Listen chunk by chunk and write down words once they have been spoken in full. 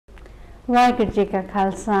ਵਾਹਿਗੁਰੂ ਜੀ ਕਾ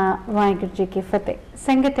ਖਾਲਸਾ ਵਾਹਿਗੁਰੂ ਜੀ ਕੀ ਫਤਿਹ।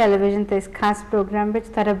 ਸੰਗਤ ਟੈਲੀਵਿਜ਼ਨ ਤੇ ਇਸ ਖਾਸ ਪ੍ਰੋਗਰਾਮ ਵਿੱਚ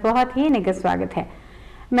ਤੁਹਾਡਾ ਬਹੁਤ ਹੀ ਨਿੱਘਾ ਸਵਾਗਤ ਹੈ।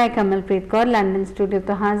 मैं कमलप्रीत कौर लंदन स्टूडियो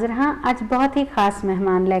तो हाजिर हाँ अज बहुत ही खास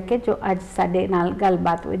मेहमान लैके जो अज साडे नाल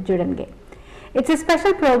गलबात विच जुड़नगे। It's a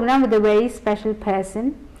special program with a very special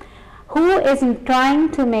person who is trying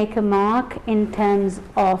to make a mark in terms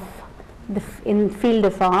of in field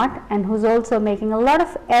of art, and who's also making a lot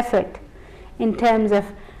of effort in terms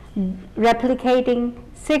of replicating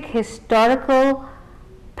Sikh historical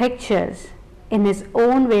pictures in his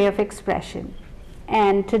own way of expression.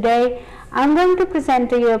 And today I'm going to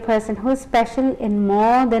present to you a person who's special in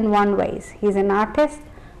more than one ways. He's an artist,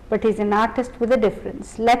 but he's an artist with a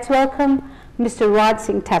difference. Let's welcome Mr. Raj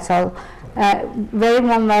Singh Tassal. Very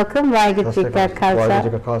warm welcome. Vaheguru Ji Ka Khalsa,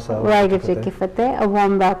 Vaheguru Ji Ki Fateh. A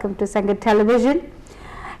warm welcome to Sangat Television.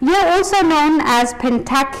 You're also known as Pen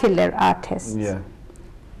Tacular Artist. Yeah.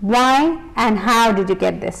 Why and how did you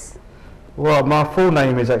get this? Well, my full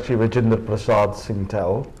name is actually Rajinder Prasad Singh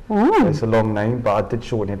Tel. It's a long name, but I did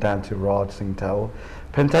shorten it down to Raj Singh Tel.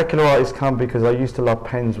 Pen Tacular Artist come because I used to love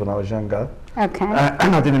pens when I was younger. Okay.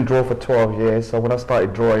 And I didn't draw for 12 years, so when I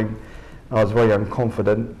started drawing, I was very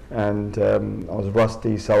unconfident and I was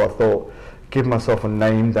rusty, so I thought, give myself a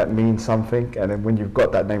name that means something, and then when you've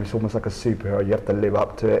got that name, it's almost like a superhero, you have to live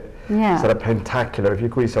up to it. Yeah. So the Pentacular, if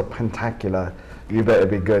you call yourself Pentacular, you better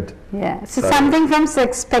be good. Yeah, so something from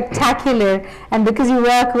spectacular, and because you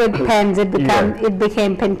work with pens, it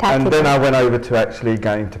became Pentacular. And then I went over to actually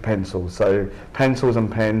going to pencils. So pencils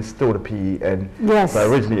and pens, still the PEN. Yes. So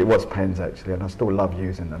originally it was pens actually, and I still love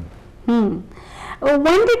using them.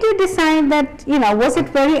 When did you decide that, was it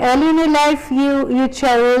very early in your life you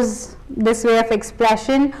chose this way of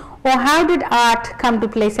expression, or how did art come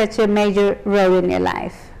to play such a major role in your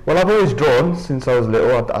life? Well, I've always drawn since I was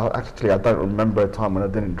little. I don't remember a time when I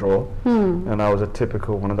didn't draw. And I was a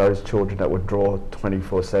typical one of those children that would draw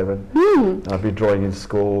 24/7. I'd be drawing in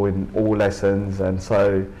school, in all lessons, and so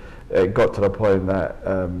it got to the point that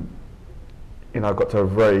I got to a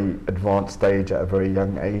very advanced stage at a very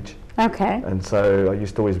young age. Okay. And so I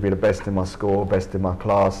used to always be the best in my school, best in my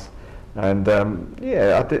class. And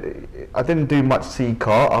I didn't do much Sikh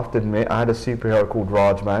art, I have to admit. I had a superhero called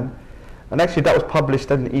Rajman. And actually that was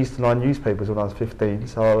published in the Eastern Line newspapers when I was 15,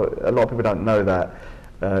 so a lot of people don't know that.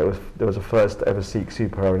 There was a first ever Sikh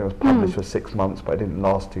superhero, and it was published for 6 months, but it didn't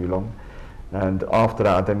last too long. And after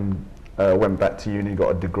that I then went back to uni,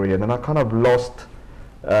 got a degree, and then I kind of lost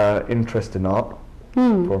interest in art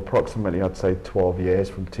for approximately, I'd say, 12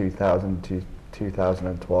 years, from 2000 to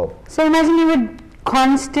 2012. So imagine you were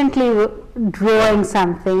constantly drawing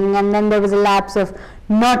something, and then there was a lapse of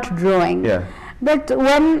not drawing. Yeah. But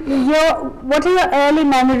what are your early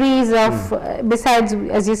memories of, besides,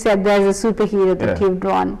 as you said, there's a superhero that you've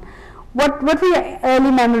drawn. What were your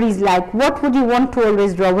early memories like? What would you want to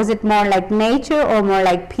always draw? Was it more like nature, or more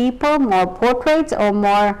like people, more portraits, or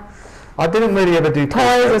more I didn't really ever do toys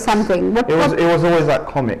portraits. or something? It was always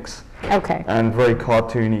like comics. Okay. And very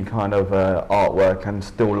cartoony kind of artwork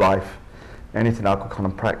and still life. Anything I could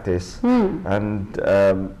kind of practice. And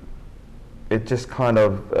it just kind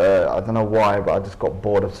of, I don't know why, but I just got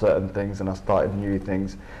bored of certain things and I started new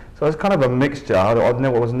things. So it's kind of a mixture. I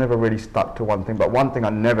was never really stuck to one thing, but one thing I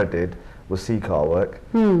never did was Sikh artwork,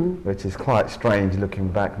 which is quite strange looking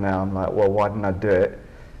back now. I'm like, well, why didn't I do it?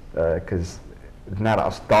 Because now that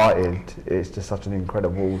I've started, it's just such an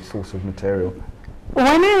incredible source of material.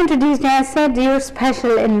 When I introduced you, I said you're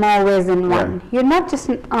special in more ways than one. You're not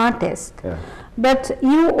just an artist, but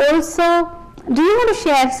you also... Do you want to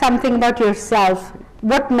share something about yourself?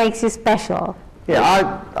 What makes you special? Yeah,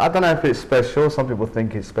 I don't know if it's special. Some people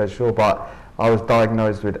think it's special, but I was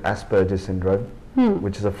diagnosed with Asperger's syndrome,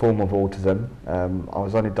 which is a form of autism. I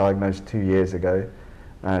was only diagnosed 2 years ago,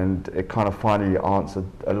 and it kind of finally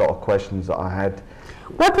answered a lot of questions that I had.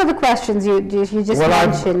 What were the questions you just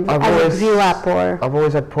mentioned as you grew up? Or I've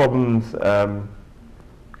always had problems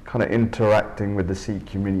kind of interacting with the Sikh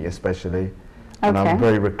community especially. And I'm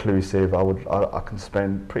very reclusive. I can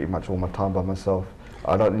spend pretty much all my time by myself.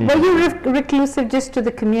 I don't need. Were you reclusive just to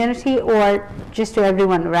the community, or just to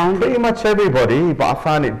everyone around you? Pretty much everybody, but I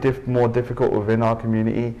found it more difficult within our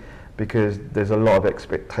community because there's a lot of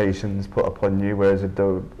expectations put upon you, whereas in the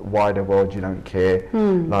wider world you don't care.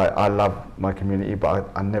 Like, I love my community, but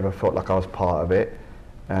I never felt like I was part of it.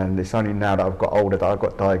 And it's only now that I've got older that I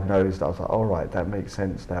got diagnosed, I was like, all right, that makes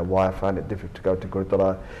sense now, why I found it difficult to go to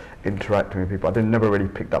Gurdwara, interacting with people. I never really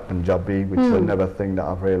picked up Punjabi, which is another thing that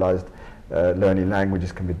I've realised learning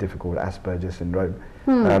languages can be difficult with Asperger's syndrome.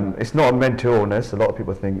 It's not a mental illness. A lot of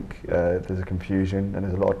people think there's a confusion and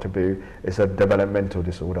there's a lot of taboo. It's a developmental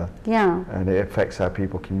disorder. Yeah. And it affects how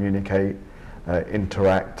people communicate,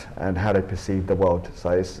 interact, and how they perceive the world.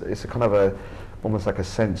 So it's a kind of almost like a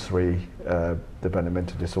sensory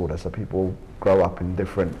developmental disorder. So people grow up in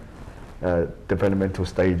different developmental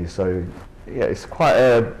stages. So yeah, it's quite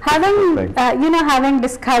a having having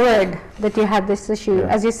discovered that you had this issue,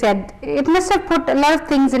 as you said, it must have put a lot of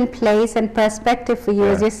things in place and perspective for you.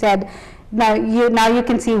 As you said, now you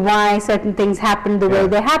can see why certain things happen the way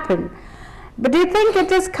they happen. But do you think it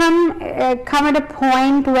has come at a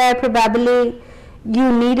point where probably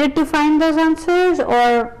you needed to find those answers,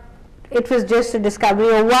 or it was just a discovery,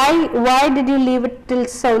 or why did you leave it till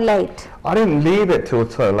so late? I didn't leave it till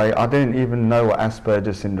so late. I didn't even know what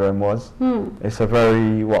Asperger's syndrome was. It's a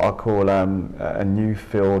very, what I call a new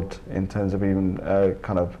field in terms of even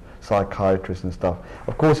kind of psychiatrists and stuff.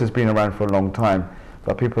 Of course, it's been around for a long time,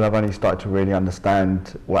 but people have only started to really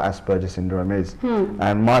understand what Asperger's syndrome is.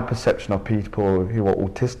 And my perception of people who are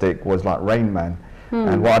autistic was like Rain Man.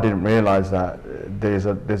 And what I didn't realise that there's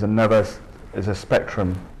a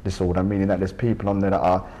spectrum disorder, meaning that there's people on there that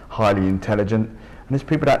are highly intelligent and there's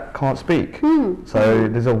people that can't speak. So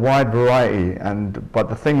there's a wide variety, but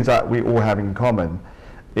the things that we all have in common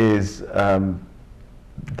is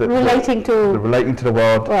relating to the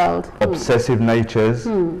world. Obsessive natures,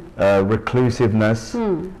 reclusiveness,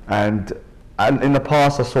 and in the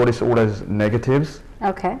past I saw this all as negatives.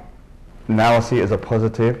 Okay. Now I see it as a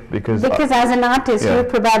positive because as an artist you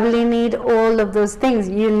probably need all of those things.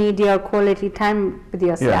 You need your quality time with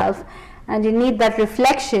yourself, and you need that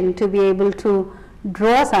reflection to be able to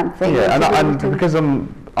draw something. And because I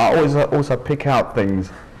always also pick out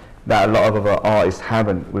things that a lot of other artists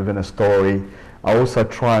haven't within a story. I also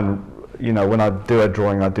try and, when I do a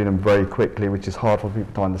drawing, I do them very quickly, which is hard for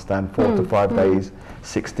people to understand. 4 to 5 days,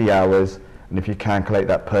 60 hours, and if you calculate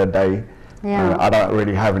that per day. I don't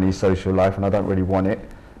really have any social life and I don't really want it.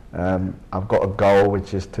 I've got a goal,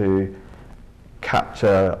 which is to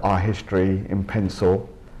capture our history in pencil,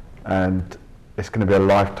 and it's going to be a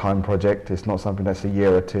lifetime project. It's not something that's a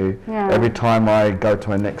year or two. Every time I go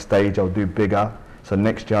to a next stage, I'll do bigger. So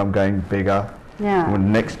next year I'm going bigger. And the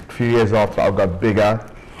next few years after, I'll go bigger.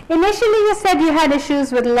 Initially you said you had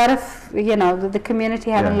issues with a lot of, the community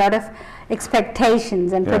having a lot of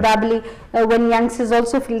expectations, and probably when youngsters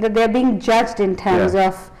also feel that they're being judged in terms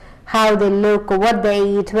of how they look or what they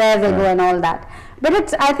eat, where they go and all that.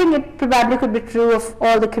 But I think it probably could be true of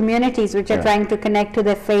all the communities which are trying to connect to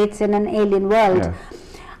their faiths in an alien world.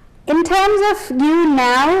 In terms of you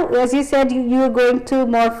now, as you said, you are going to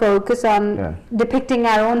more focus on depicting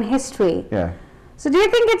our own history. So do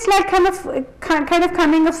you think it's like kind of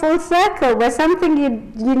coming a full circle, where something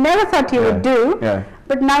you never thought you would do,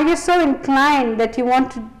 but now you're so inclined that you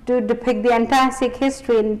want to depict the entire Sikh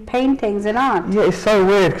history in paintings and art? Yeah, it's so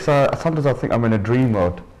weird because sometimes I think I'm in a dream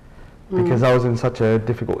world, because I was in such a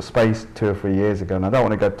difficult space 2 or 3 years ago, and I don't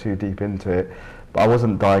want to go too deep into it, but I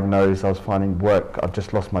wasn't diagnosed. I was finding work. I've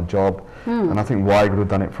just lost my job, and I think Weigel had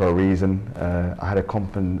done it for a reason. I had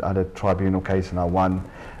a tribunal case and I won.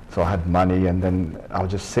 So I had money, and then I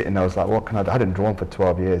was just sitting there. I was like, what can I do? I hadn't drawn for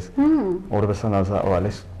 12 years. All of a sudden I was like, all right,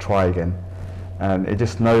 let's try again. And it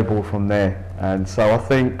just snowballed from there. And so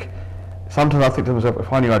sometimes I think to myself,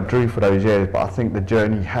 if I knew I drew for those years, but I think the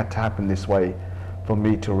journey had to happen this way for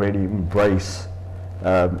me to really embrace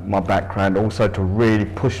my background, also to really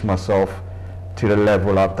push myself to the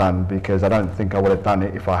level I've done, because I don't think I would have done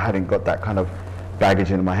it if I hadn't got that kind of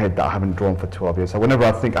baggage in my head that I haven't drawn for 12 years. So whenever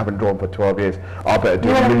I think I haven't drawn for 12 years, I better do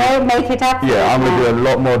make it up. Yeah, I'm going to do a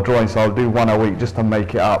lot more drawings, so I'll do 1 a week just to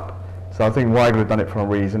make it up. So I think Weigel had done it for a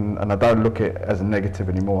reason, and I don't look at it as a negative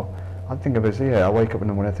anymore. I think of it as, I wake up in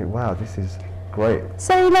the morning and I think, wow, this is great.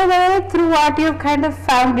 So, through art you've kind of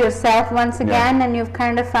found yourself once again, and you've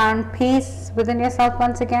kind of found peace within yourself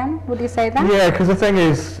once again. Would you say that? Yeah, because the thing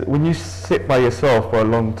is, when you sit by yourself for a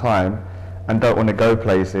long time and don't want to go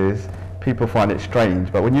places, people find it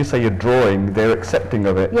strange, but when you say you're drawing, they're accepting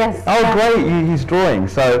of it. Yes. Oh, great, he's drawing.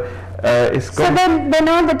 So it's so then they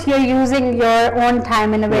know that you're using your own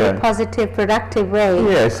time in a very positive, productive way.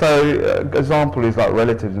 Yeah. So example is like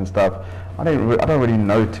relatives and stuff. I don't really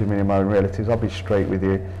know too many of my relatives. I'll be straight with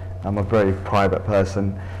you. I'm a very private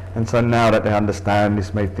person, and so now that they understand,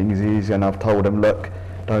 this made things easier. And I've told them, look,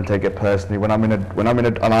 don't take it personally. When I'm in a,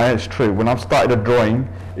 and it's true. When I've started a drawing,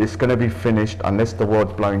 it's going to be finished unless the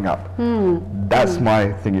world's blowing up. That's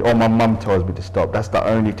my thing. Or my mum tells me to stop. That's the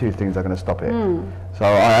only 2 things that are going to stop it. So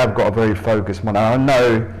I have got a very focused mind. I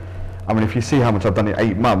know. I mean, if you see how much I've done in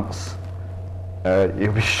 8 months,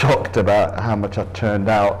 you'll be shocked about how much I turned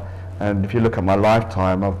out. And if you look at my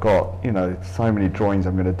lifetime, I've got, you know, so many drawings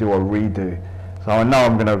I'm going to do or redo. So I know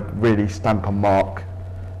I'm going to really stamp a mark.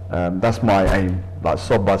 That's my aim. Like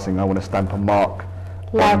sob buzzing, I want to stamp a mark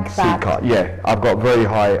on C-cart. Yeah, I've got very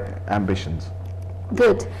high ambitions.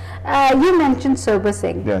 Good. You mentioned Soba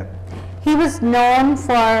Singh. Yeah. He was known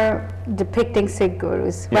for depicting Sikh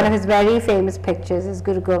gurus. One of his very famous pictures is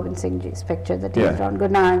Guru Gobind Singh Ji's picture that he's drawn,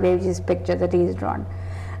 Guru Nanak Dev Ji's picture that he's drawn.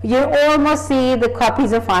 You almost see the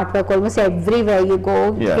copies of artwork almost everywhere you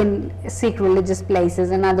go in Sikh religious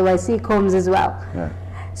places and otherwise Sikh homes as well. Yeah.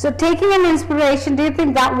 So taking an inspiration, do you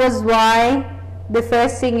think that was why the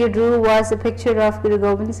first thing you drew was a picture of Guru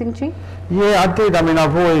Gobind Singh Ji? Yeah, I did. I mean,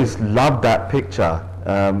 I've always loved that picture.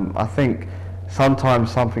 I think sometimes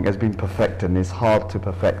something has been perfected and it's hard to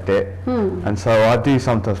perfect it. And so I do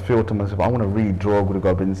sometimes feel to myself, I want to redraw Guru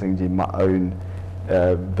Gobind Singh Ji in my own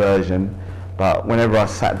version. But whenever I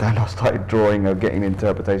sat down, I started drawing or getting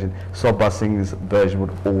interpretation, Soba Singh's version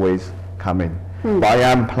would always come in. But I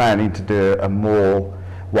am planning to do a more,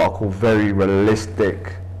 what I call very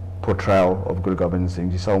realistic portrayal of Guru Gobind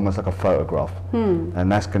Singh Ji, so almost like a photograph.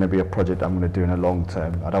 And that's going to be a project I'm going to do in the long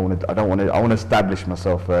term. I want to establish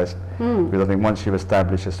myself first, because I think once you've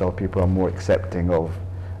established yourself, people are more accepting of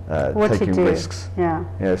taking risks.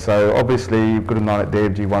 Yeah. So obviously, Guru Nanak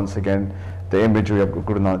Dev Ji, once again, the imagery of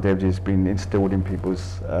Guru Nanak Dev Ji has been instilled in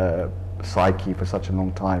people's psyche for such a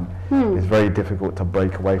long time. It's very difficult to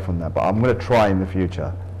break away from that, but I'm going to try in the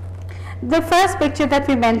future. The first picture that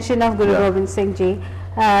we mentioned of Guru Gobind Singh Ji,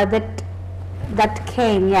 that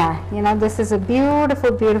came, you know, this is a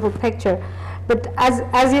beautiful, beautiful picture. But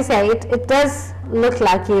as you say, it does look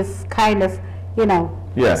like you've kind of, you know,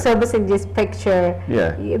 Soba Singh Ji's picture.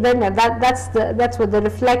 Then that's what the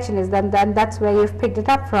reflection is. Then that's where you've picked it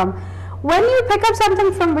up from. When you pick up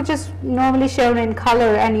something from which is normally shown in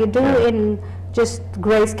color and you do in just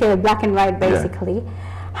grayscale, black and white basically,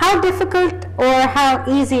 how difficult or how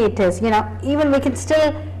easy it is? You know, even we can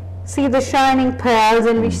still see the shining pearls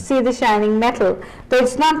and we see the shining metal, but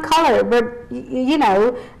it's not color, but you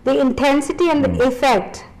know, the intensity and the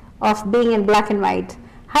effect of being in black and white.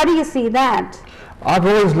 How do you see that? I've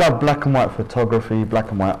always loved black and white photography,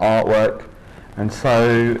 black and white artwork, and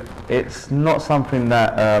so it's not something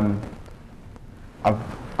that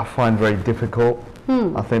I find very difficult.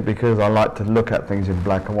 I think because I like to look at things in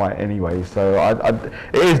black and white anyway, so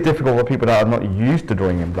it is difficult for people that are not used to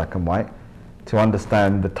drawing in black and white to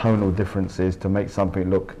understand the tonal differences, to make something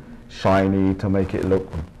look shiny, to make it look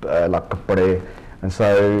like kapade. And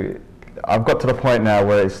so I've got to the point now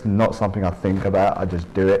where it's not something I think about, I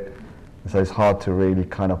just do it. And so it's hard to really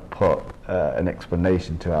kind of put an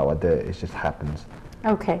explanation to how I do it, it just happens.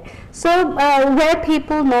 Okay, so where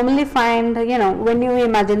people normally find, you know, when you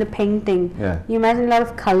imagine a painting, you imagine a lot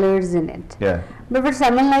of colors in it. But for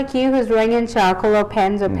someone like you who's drawing in charcoal or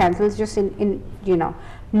pens or pencils, just in you know,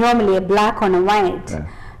 normally a black on a white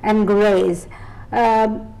and grays,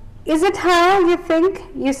 is it how you think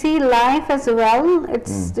you see life as well?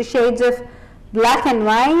 It's the shades of black and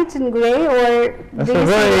white and grey, or do you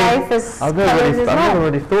see life as colors as well? I've never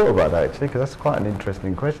really thought about that actually, because that's quite an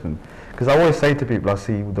interesting question. Because I always say to people, I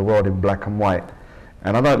see the world in black and white,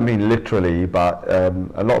 and I don't mean literally, but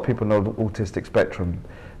a lot of people know the autistic spectrum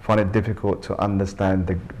find it difficult to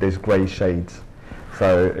understand these grey shades.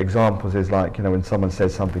 So examples is like, you know, when someone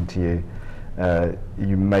says something to you,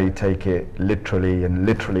 you may take it literally and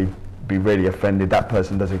literally be really offended. That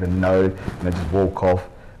person doesn't even know, and they just walk off.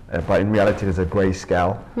 But in reality, there's a grey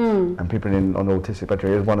scale, and people on the autistic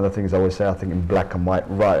spectrum, is one of the things I always say, I think in black and white,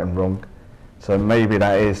 right and wrong. So maybe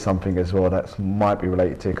that is something as well that might be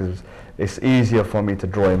related to, because it's easier for me to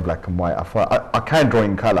draw in black and white. I can draw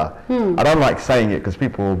in colour. I don't like saying it because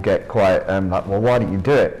people will get quite like, well, why don't you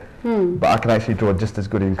do it? But I can actually draw just as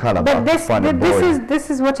good in colour. But this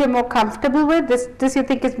is what you're more comfortable with? This you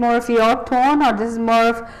think is more of your tone, or this is more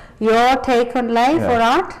of your take on life or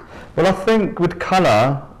art? Well, I think with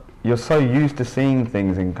colour, you're so used to seeing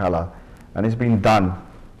things in colour, and it's been done,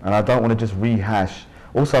 and I don't want to just rehash.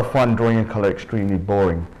 Also, I find drawing in colour extremely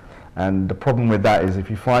boring, and the problem with that is if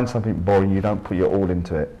you find something boring, you don't put your all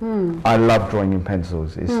into it. I love drawing in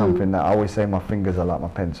pencils. It's something that I always say my fingers are like my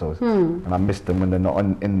pencils, and I miss them when they're not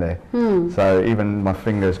in there. So even my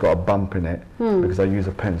finger's got a bump in it because I use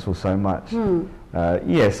a pencil so much.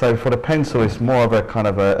 So for the pencil, it's more of a kind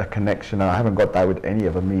of a connection. I haven't got that with any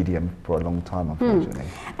other medium for a long time, unfortunately.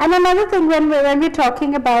 And another thing, when we're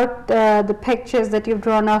talking about the pictures that you've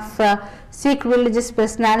drawn of Sikh religious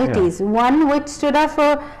personalities, one which stood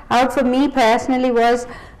out for me personally was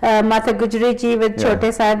Mata Gujri Ji with Chote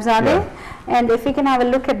Sahibzade. And if we can have a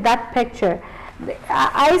look at that picture,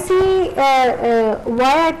 I see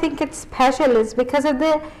why I think it's special is because of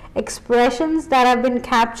the expressions that have been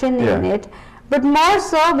captured in it, but more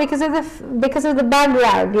so because of the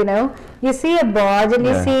background. You know, you see a board and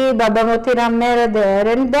you see Baba Motiram Mera there,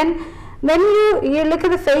 and then you look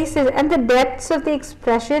at the faces and the depths of the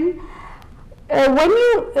expression. When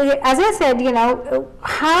you, as I said, you know,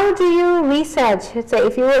 how do you research? Say,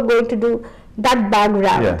 if you were going to do that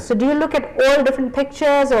background, so do you look at all different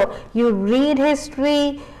pictures, or you read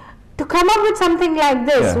history to come up with something like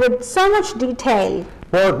this with so much detail?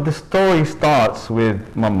 Well, the story starts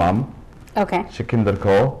with my mum, Shikinder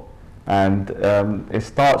Kaur, and it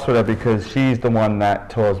starts with her because she's the one that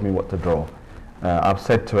tells me what to draw. I've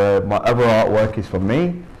said to her, my other artwork is for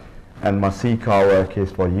me, and my Sikh artwork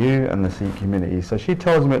is for you and the Sikh community. So she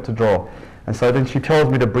tells me what to draw. And so then she tells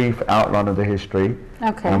me the brief outline of the history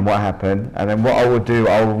and what happened. And then what I will do,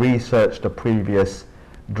 I will research the previous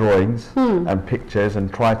drawings and pictures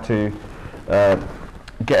and try to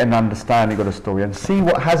get an understanding of the story and see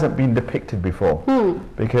what hasn't been depicted before.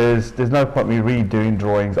 Because there's no point me redoing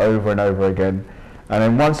drawings over and over again. And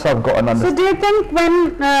then once I've got an understanding... So do you think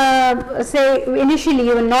when, say, initially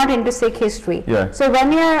you were not into Sikh history, so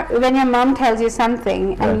when your mom tells you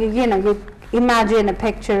something and you imagine a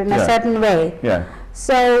picture in a certain way,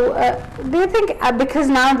 so do you think, because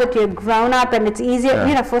now that you're grown up and it's easier,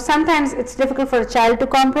 you know, for sometimes it's difficult for a child to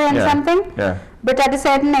comprehend something, but at a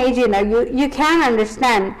certain age, you know, you can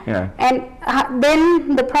understand, and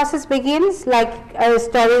then the process begins, like a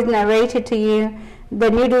story is narrated to you,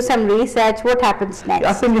 then you do some research. What happens next?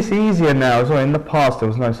 I think it's easier now as well. In the past, there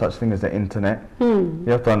was no such thing as the internet. You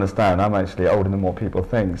have to understand, I'm actually older than what people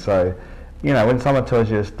think. So, you know, when someone tells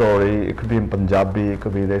you a story, it could be in Punjabi, it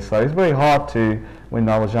could be this. So it's very hard to, when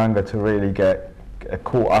I was younger, to really get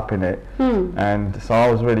caught up in it. And so I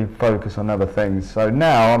was really focused on other things. So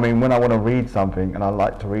now, I mean, when I want to read something, and I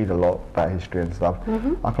like to read a lot about history and stuff,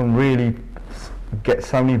 I can really get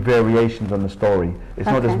so many variations on the story. It's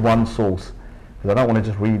not just one source. Because I don't want to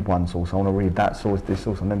just read one source, I want to read that source, this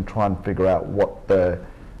source, and then try and figure out what the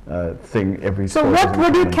thing every So what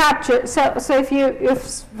would you capture? So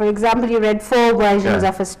if for example you read 4 versions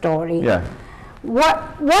of a story,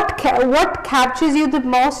 what captures you the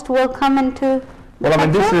most will come into? Well, I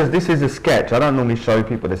mean, this is a sketch. I don't normally show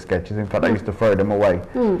people the sketches. In fact, I used to throw them away.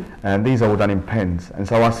 And these are all done in pens. And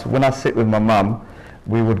so when I sit with my mum,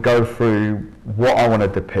 we would go through what I want to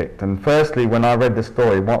depict. And firstly, when I read the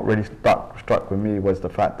story, what really struck with me was the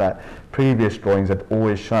fact that previous drawings had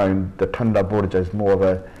always shown the Thanda Burj as more of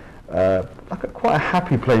a quite a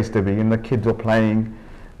happy place to be, and the kids were playing.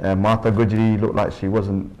 Mata Gujri looked like she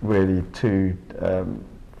wasn't really too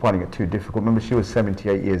finding it too difficult. Remember, she was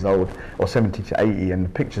 78 years old, or 70 to 80, and the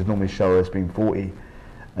pictures normally show her as being 40.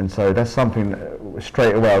 And so that's something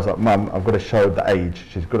straight away I was like, Mum, I've got to show the age.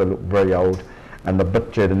 She's got to look very old. And the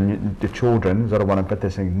butcher and the children,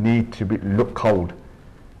 need to look cold.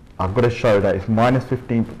 I've got to show that it's minus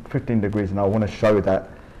 15 degrees, and I want to show that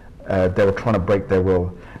they were trying to break their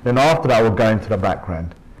will. Then after that, we'll go into the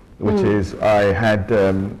background, which is I had,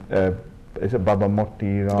 is it Baba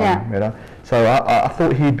Moti Ram? You know? So I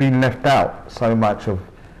thought he'd been left out so much of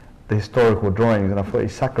the historical drawings, and I thought he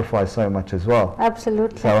sacrificed so much as well.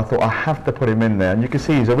 Absolutely. So I thought I have to put him in there, and you can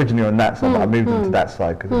see he's originally on that side, but I moved him to that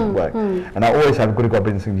side because it worked. And I always have Guru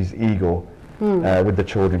Gobind Singh's eagle with the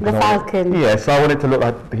children. The falcon. So I want it to look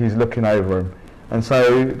like he's looking over him, and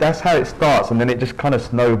so that's how it starts, and then it just kind of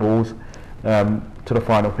snowballs to the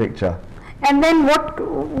final picture. And then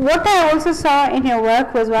what I also saw in your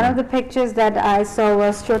work was one of the pictures that I saw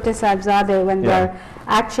was Chote Sahibzade when they're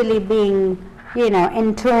actually being, you know,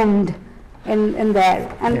 entombed in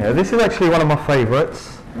there. And this is actually one of my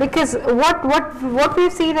favourites. Because what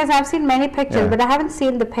we've seen is, I've seen many pictures, but I haven't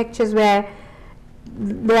seen the pictures where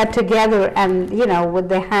they are together and, you know, with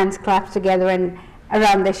their hands clasped together and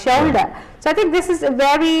around their shoulder. So I think this is a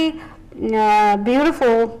very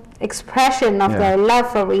beautiful expression of their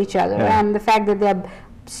love for each other, and the fact that they're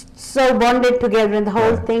so bonded together in the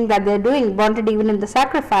whole thing that they're doing, bonded even in the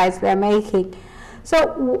sacrifice they're making.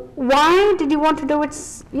 So why did you want to do it?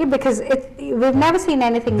 Because we've never seen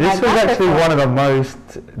anything like that. This was actually before. one of the most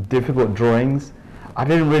difficult drawings. I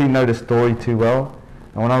didn't really know the story too well,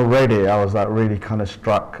 and when I read it, I was like really kind of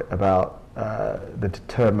struck about the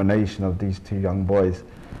determination of these 2 young boys,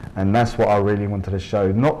 and that's what I really wanted to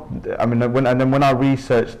show. When I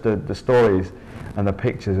researched the stories and the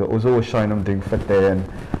pictures, it was always showing them doing fateh,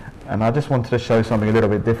 and I just wanted to show something a little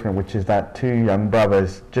bit different, which is that 2 young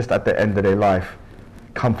brothers just at the end of their life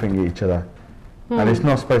comforting each other. And it's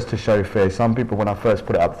not supposed to show fear. Some people, when I first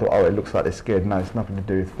put it up, thought, oh, it looks like they're scared. No, it's nothing to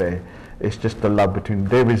do with fear. It's just the love between.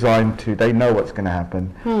 They're resigned to. They know what's going to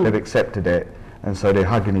happen. They've accepted it, and so they're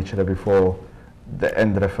hugging each other before the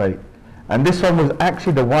end of the fete. And this one was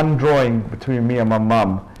actually the one drawing between me and my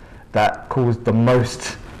mum that caused the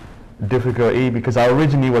most difficulty, because I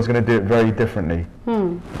originally was going to do it very differently.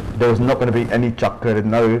 There was not going to be any chocolate,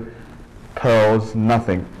 no pearls,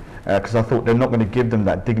 nothing, because I thought they're not going to give them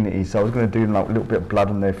that dignity. So I was going to do like a little bit of blood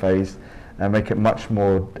on their face and make it much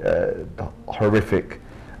more horrific.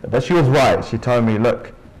 But she was right. She told me,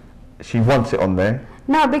 look, she wants it on there.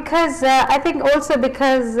 No, because I think also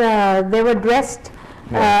because they were dressed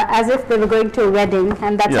as if they were going to a wedding,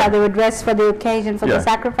 and that's how they were dressed for the occasion, for the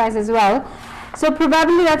sacrifice as well. So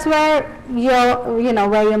probably that's where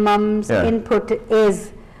where your mum's input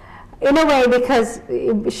is, in a way, because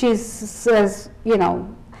she's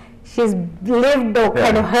she's lived or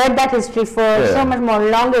kind of heard that history for so much more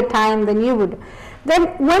longer time than you would. Then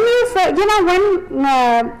when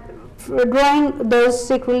when drawing those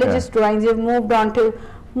Sikh religious drawings, you've moved on to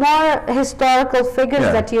more historical figures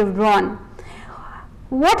that you've drawn.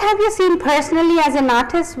 What have you seen personally as an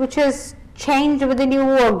artist which has changed within you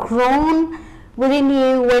or grown within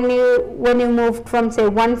you when you moved from, say,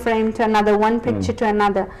 one frame to another, one picture to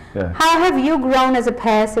another? How have you grown as a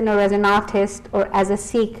person or as an artist or as a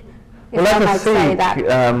Sikh, if I might say that?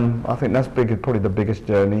 I think that's probably the biggest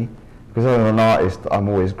journey, because as an artist I'm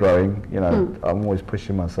always growing, I'm always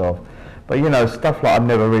pushing myself. But stuff like, I've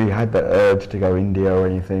never really had the urge to go India or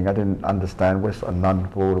anything. I didn't understand what's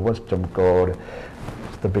Anandpur, what's Jamkod,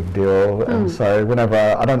 what's the big deal. And so whenever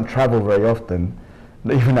I don't travel very often,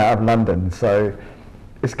 even out of London, so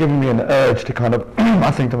it's giving me an urge to kind of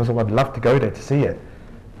I think to myself, I'd love to go there to see it.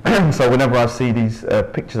 So whenever I see these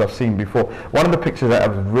pictures I've seen before, one of the pictures that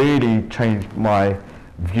have really changed my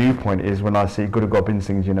viewpoint is when I see Guru Gobind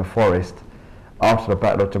Singh Ji in a forest after the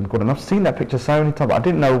Battle of Jamkod, and I've seen that picture so many times. I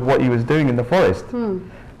didn't know what he was doing in the forest.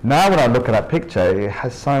 Now when I look at that picture, it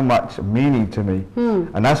has so much meaning to me,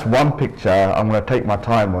 and that's one picture I'm going to take my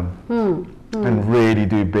time on and really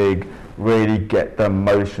do big, really get the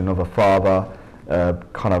emotion of a father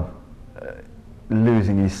kind of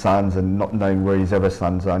losing his sons and not knowing where his other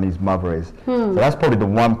sons are and his mother is. So that's probably the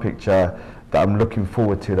one picture that I'm looking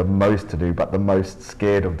forward to the most to do, but the most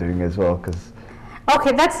scared of doing as well.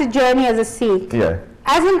 Okay, that's the journey as a Sikh.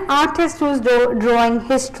 As an artist who's drawing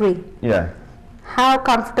history, how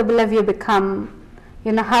comfortable have you become?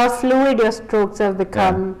 How fluid your strokes have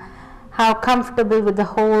become? How comfortable with the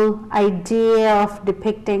whole idea of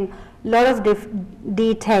depicting a lot of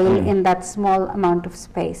detail in that small amount of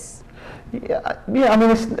space? I mean,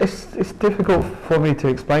 it's difficult for me to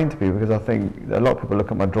explain to people, because I think a lot of people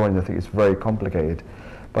look at my drawings and think it's very complicated,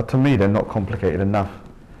 but to me they're not complicated enough.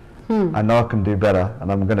 I know I can do better, and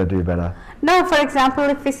I'm going to do better. No, for example,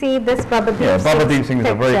 if we see this Babadeep Singh's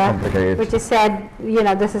are very complicated, which is said,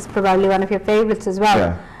 this is probably one of your favorites as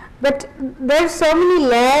well. But there's so many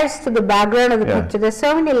layers to the background of the picture. There's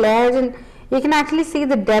so many layers, and you can actually see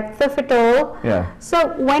the depth of it all.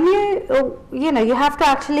 So when you have to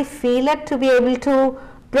actually feel it to be able to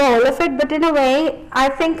draw all of it. But in a way, I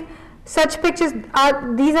think such pictures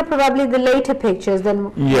these are probably the later pictures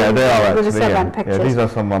than they are actually. Pictures. These are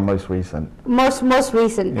some of my most recent. Most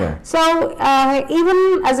recent. So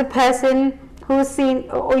even as a person who's seen,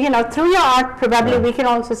 through your art, probably we can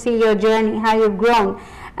also see your journey, how you've grown.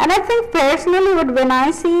 And I think personally, when I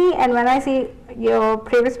see your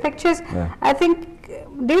previous pictures, I think,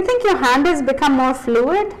 do you think your hand has become more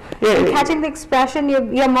fluid in catching the expression?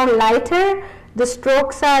 You're more lighter, the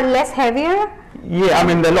strokes are less heavier? I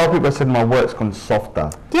mean, a lot of people said my work's gone softer.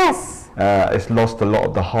 It's lost a lot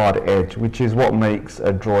of the hard edge, which is what makes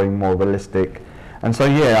a drawing more realistic. And so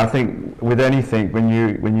I think with anything, when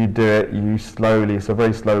you do it, it's a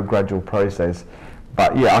very slow, gradual process.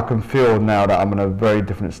 But I can feel now that I'm in a very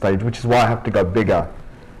different stage, which is why I have to go bigger.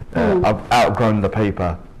 I've outgrown the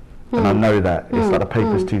paper, and I know that. It's like the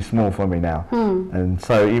paper's too small for me now. And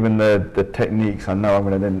so even the techniques, I know I'm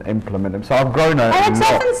going to then implement them. So I've grown a lot. And it's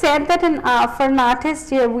often said that for an artist,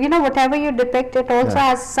 whatever you depict, it also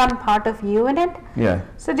has some part of you in it.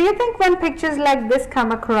 So do you think when pictures like this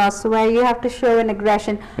come across, where you have to show an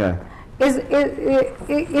aggression, is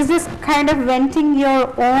this kind of venting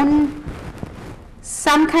your own,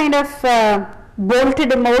 some kind of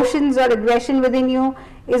bolted emotions or aggression within you,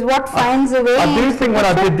 is what finds a way? I do think when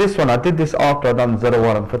I did this one, I did this after I'd done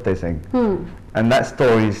 01 and Fateh Singh, and that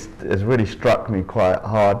story has really struck me quite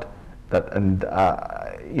hard. Doing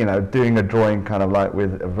a drawing kind of like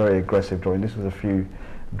with a very aggressive drawing. This was a few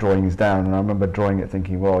drawings down, and I remember drawing it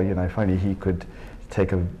thinking, well, if only he could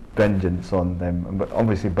take a vengeance on them. But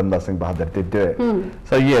obviously Banda Singh Bahadur did do it.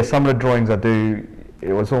 So some of the drawings I do,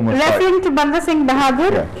 it was almost referring like, to Banda Singh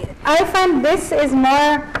Bahadur. Yeah. I find this is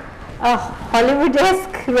more a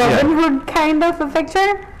Hollywood-esque Robin Hood kind of a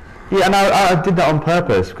picture. Yeah, and I did that on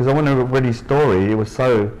purpose because I wanted to read his story. It was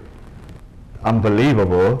so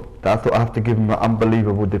unbelievable that I thought I have to give him an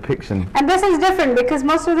unbelievable depiction. And this is different because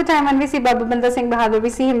most of the time when we see Baba Banda Singh Bahadur, we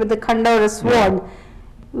see him with the khanda or a sword.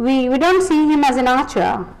 We don't see him as an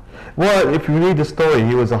archer. Well, if you read the story,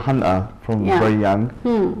 he was a hunter from very young.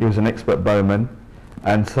 He was an expert bowman.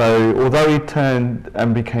 And so, although he turned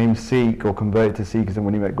and became Sikh or converted to Sikhism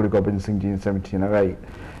when he met Guru Gobind Singh Ji in 1708,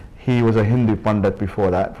 he was a Hindu Pandit before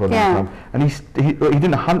that for a long time. And he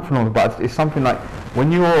didn't hunt for long, but it's something like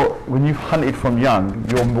when you've hunted from young,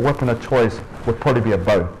 your weapon of choice would probably be a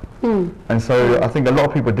bow. And so I think a lot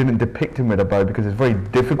of people didn't depict him with a bow because it's very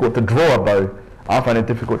difficult to draw a bow. I find it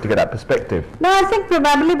difficult to get that perspective. No, I think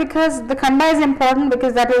probably because the khanda is important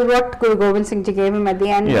because that is what Guru Gobind Singh Ji gave him at the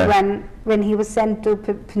end when he was sent to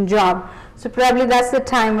Punjab. So probably that's the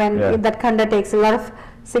time when that khanda takes a lot of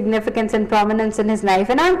significance and prominence in his life.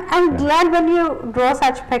 And I'm glad when you draw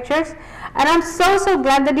such pictures. And I'm so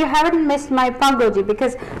glad that you haven't missed my pagoji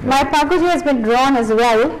because my pagoji has been drawn as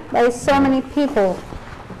well by so many people.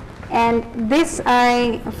 And this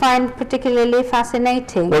I find particularly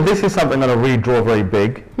fascinating. Well, this is something that I redraw very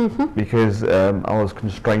big because I was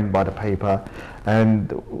constrained by the paper. And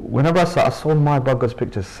whenever I saw my Bhagwad's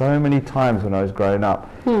picture so many times when I was growing up,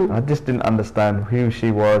 I just didn't understand who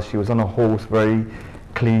she was. She was on a horse, very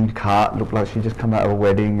clean cut, looked like she'd just come out of a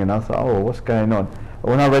wedding. And I thought, oh, what's going on?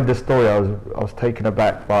 But when I read the story, I was taken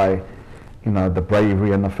aback by, you know, the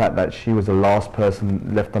bravery and the fact that she was the last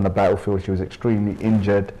person left on the battlefield. She was extremely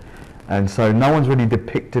injured. And so no one's really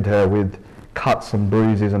depicted her with cuts and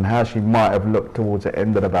bruises and how she might have looked towards the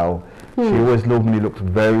end of the battle. She always normally looks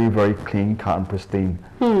very, very clean cut and pristine.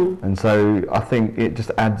 And so I think it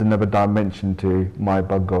just adds another dimension to my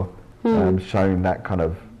Bhagwad, showing that kind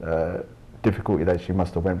of difficulty that she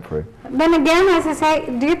must have went through. Then again, as I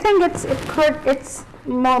say, do you think it's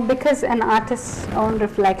more because an artist's own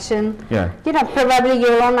reflection, you know, probably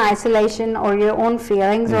your own isolation or your own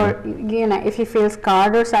feelings, or you know, if you feel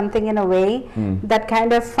scarred or something in a way, that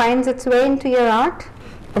kind of finds its way into your art?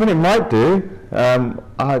 I mean, it might do.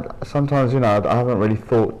 Sometimes, you know, I haven't really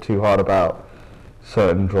thought too hard about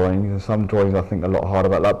certain drawings, and some drawings I think a lot harder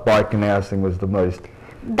about. Like Bike and Housing was the most.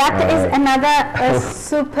 That is another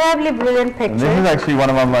superbly brilliant picture. And this is actually one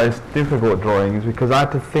of my most difficult drawings because I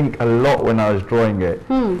had to think a lot when I was drawing it.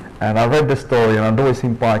 And I read the story and I'd always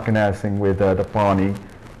seen Bike and Housing with the Barney,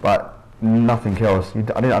 but nothing else. I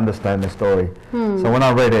didn't understand the story. So when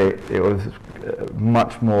I read it, it was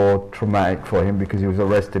much more traumatic for him because he was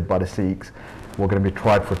arrested by the Sikhs. We're going to be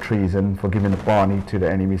tried for treason for giving the Barney to the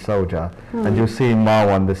enemy soldier. And you'll see in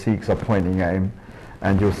Marwan the Sikhs are pointing at him.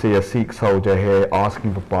 And you'll see a Sikh soldier here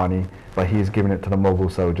asking for Barney, but he's giving it to the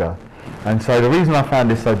Mughal soldier. And so the reason I found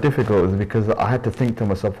this so difficult is because I had to think to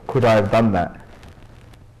myself, could I have done that?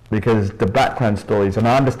 Because the background stories, and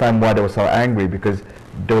I understand why they were so angry, because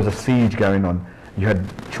there was a siege going on. You had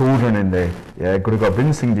children in there, Guru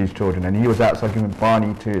Gobind Singh Ji's children, and he was outside giving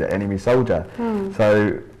Barney to the enemy soldier.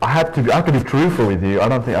 So I had to be truthful with you. I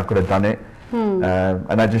don't think I could have done it. And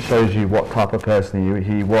that just shows you what type of person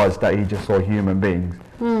he was, that he just saw human beings.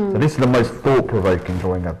 So this is the most thought-provoking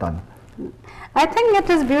drawing I've done. I think it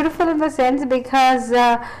is beautiful in the sense because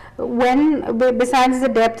besides the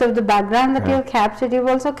depth of the background that you've captured, you've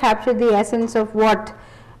also captured the essence of what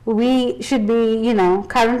we should be, you know,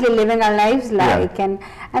 currently living our lives like. And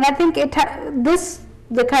I think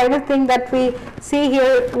the kind of thing that we see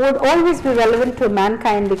here would always be relevant to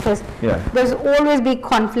mankind because there's always be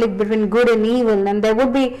conflict between good and evil, and there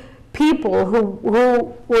would be people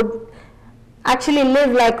who would actually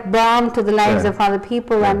live like balm to the lives of other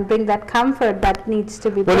people and bring that comfort that needs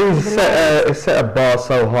to be. Well, it's set a bar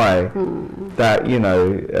so high that, you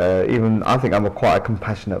know, even I think I'm quite a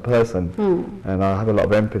compassionate person, and I have a lot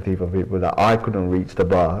of empathy for people that I couldn't reach the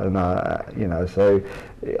bar, and you know, so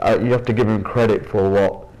you have to give him credit for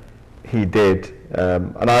what he did.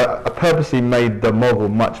 And I purposely made the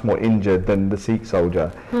Mughal much more injured than the Sikh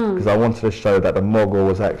soldier because I wanted to show that the Mughal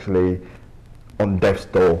was actually on death's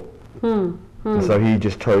door. And so he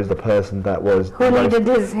just chose the person that was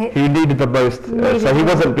he needed the most. So he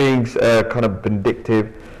wasn't being kind of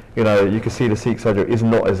vindictive. You know, you can see the Sikh soldier is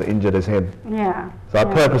not as injured as him. So I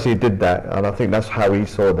purposely did that, and I think that's how he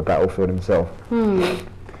saw the battlefield himself.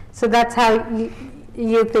 So that's how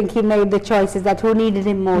you think he made the choices, that who needed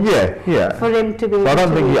him most. For him to be. So I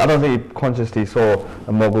don't think he consciously saw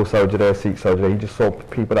a Mughal soldier there, a Sikh soldier. He just saw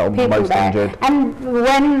people that were most injured. And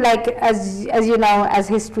when, like, as you know, as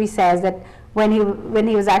history says, that when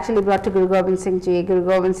he was actually brought to Guru Gobind Singh Ji, Guru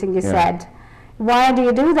Gobind Singh Ji said, "Why do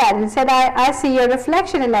you do that?" And he said, I see your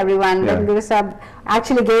reflection in everyone. Then Guru Sahib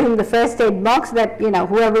actually gave him the first aid box that, you know,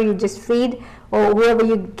 whoever you just feed or whoever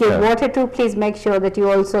you give water to, please make sure that you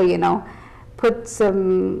also, you know, put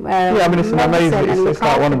some I mean, it's an amazing, it's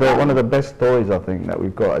like one of the best stories I think that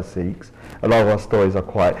we've got as Sikhs. A lot of our stories are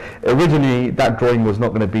quite, originally that drawing was not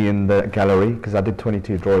going to be in the gallery because I did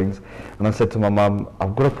 22 drawings, and I said to my mum,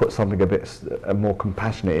 I've got to put something a bit more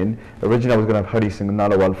compassionate in. Originally I was going to have Hari Singh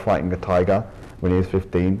Nalawal fighting a tiger when he was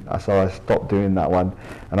 15, so I stopped doing that one,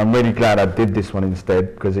 and I'm really glad I did this one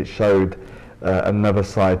instead because it showed another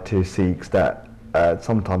side to Sikhs that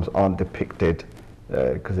sometimes aren't depicted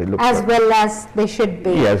because it looks as well as they should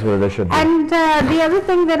be. Yeah, as well as they should be. And the other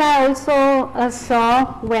thing that I also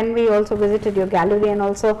saw when we also visited your gallery, and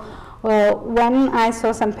also when I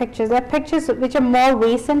saw some pictures, there are pictures which are more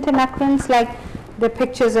recent in occurrence, like the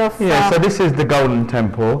pictures of... so this is the Golden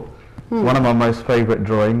Temple. It's one of my most favourite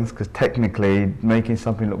drawings because technically making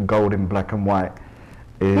something look gold in black and white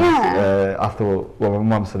is, I thought, well, my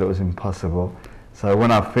mum said it was impossible. So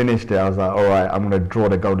when I finished it, I was like, all right, I'm going to draw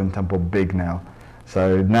the Golden Temple big now.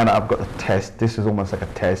 So now that I've got the test, this is almost like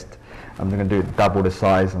a test, I'm going to do it double the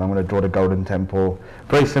size, and I'm going to draw the Golden Temple,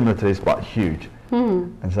 very similar to this but huge.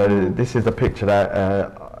 And so this is the picture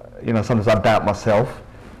that, you know, sometimes I doubt myself,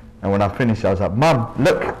 and when I finished I was like, Mum,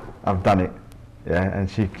 look, I've done it. Yeah, and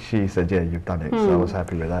she said, yeah, you've done it, so I was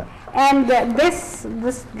happy with that. And this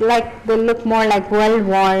like, they look more like World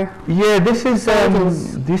War. Yeah, this is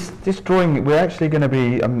this drawing. We're actually going to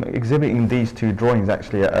be exhibiting these two drawings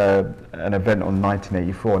actually at an event on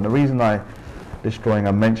 1984. And the reason this drawing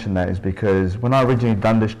I mentioned that is because when I originally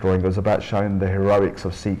done this drawing, it was about showing the heroics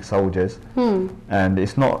of Sikh soldiers, and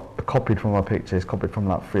it's not copied from my picture. It's copied from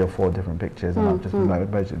like 3 or 4 different pictures, and I've just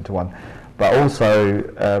merged it into one. But also,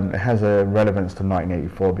 it has a relevance to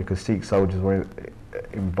 1984 because Sikh soldiers were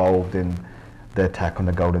involved in the attack on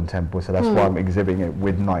the Golden Temple, so that's why I'm exhibiting it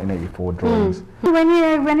with 1984 drawings.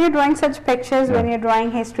 When you're drawing such pictures, when you're drawing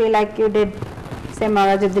history like you did, say,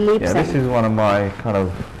 Maharaja Dilip Singh. This is one of my kind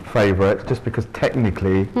of favourites, just because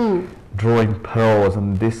technically drawing pearls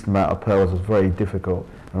and this amount of pearls was very difficult,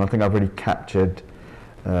 and I think I've really captured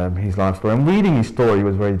his life story. And reading his story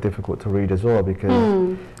was very difficult to read as well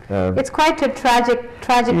because it's quite a tragic.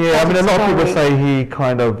 Yeah, I mean, a lot of people say he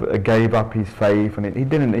kind of gave up his faith, and he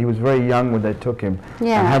didn't. He was very young when they took him.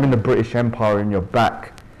 Yeah. And having the British Empire in your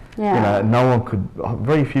back, you know, no one could.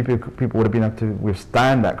 Very few people would have been able to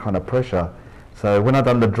withstand that kind of pressure. So when I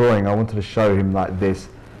done the drawing, I wanted to show him like this,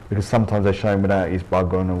 because sometimes they show him without his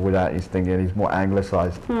bagon or without his thing, and he's more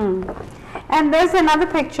anglicised. And there's another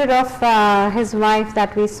picture of his wife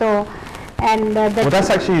that we saw. And well, that's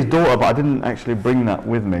actually his daughter, but I didn't actually bring that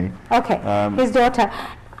with me. Okay, his daughter.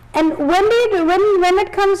 And when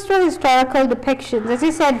it comes to historical depictions, as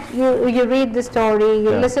you said, you read the story, you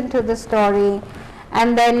listen to the story,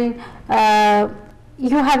 and then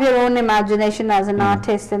you have your own imagination as an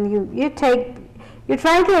artist, and you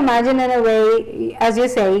try to imagine in a way, as you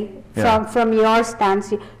say, from your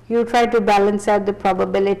stance, you try to balance out the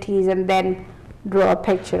probabilities and then draw a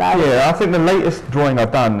picture out. Yeah, I think the latest drawing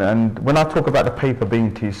I've done, and when I talk about the paper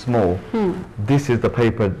being too small, this is the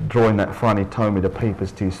paper drawing that finally told me the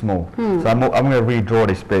paper's too small. So I'm going to redraw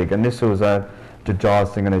this big, and this was a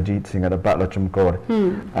Jajjar Singh and Ajit Singh at a Battle of Chamkaur,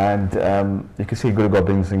 and you can see Guru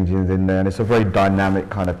Gobind Singh Ji in there, and it's a very dynamic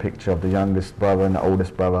kind of picture of the youngest brother and the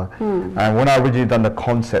oldest brother. And when I originally done the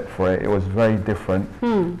concept for it, it was very different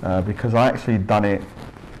because I actually done it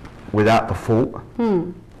without the fort.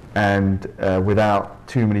 And without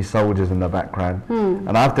too many soldiers in the background.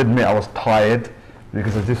 And I have to admit I was tired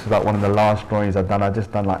because this was like one of the last drawings I've done. I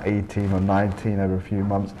just done like 18 or 19 over a few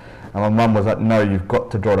months, and my mum was like, no, you've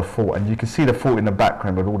got to draw the fort, and you can see the fort in the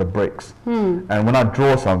background with all the bricks. And when I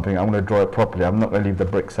draw something, I'm going to draw it properly. I'm not going to leave the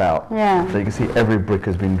bricks out. So you can see every brick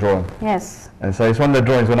has been drawn. And so it's one of the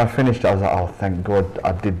drawings, when I finished it, I was like, oh, thank God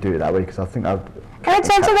I did do it that way, because I think I've... And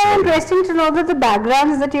it's also very interesting to know that the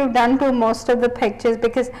backgrounds that you've done to most of the pictures,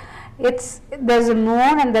 because there's a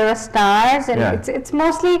moon and there are stars, and it's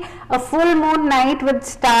mostly a full moon night with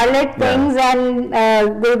starlit things and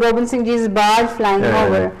Guru Gobind Singh Ji's barge flying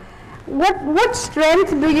over. What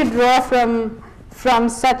strength do you draw from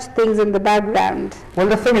such things in the background? Well,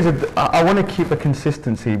 the thing is that I want to keep a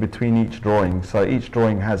consistency between each drawing, so each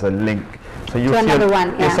drawing has a link. So you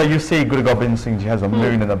see so you see Guru Gobind Singh Ji has a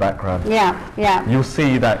moon in the background. You'll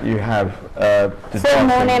see that you have the full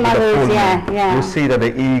moon and others. You'll see that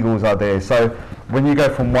the eagles are there. So when you go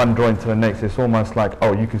from one drawing to the next, it's almost like,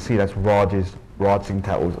 oh, you can see that's Raj Singh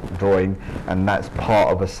Tattle's drawing, and that's part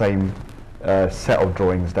of the same set of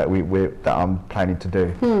drawings that that I'm planning to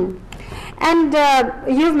do. And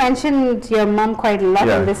you've mentioned your mum quite a lot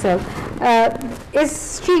in this.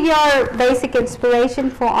 Is she your basic inspiration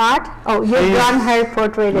for art? Oh, you've drawn her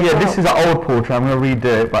portrait as well. This is an old portrait. I'm going to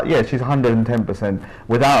redo it, but yeah, she's 110%.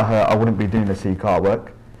 Without her, I wouldn't be doing the Sikh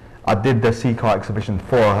artwork. I did the Sikh art exhibition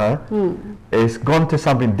for her. It's gone to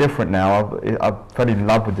something different now. I fell in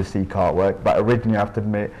love with the Sikh artwork, but originally, I have to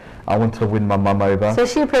admit, I wanted to win my mum over. So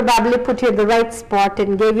she probably put you in the right spot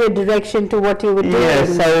and gave you a direction to what you would do. Yeah,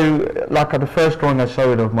 so like the first drawing I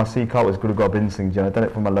showed of my Sikh art was Guru Gobind Singh Ji. I done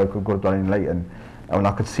it for my local Gurudwara in Leighton, and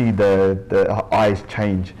I could see the eyes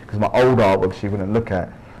change, because my old artwork she wouldn't look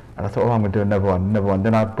at. And I thought, oh, I'm going to do another one.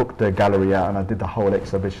 Then I booked the gallery out and I did the whole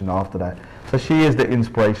exhibition after that. So she is the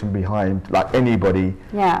inspiration behind, like anybody,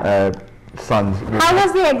 sons. How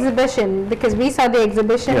was the exhibition? Because we saw the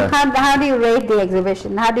exhibition. How do you rate the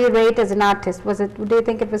exhibition? How do you rate as an artist? Do you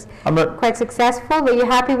think it was quite successful? Were you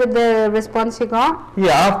happy with the response you got?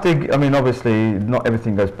 Yeah, obviously not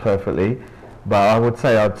everything goes perfectly, but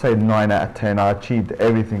I'd say 9 out of 10. I achieved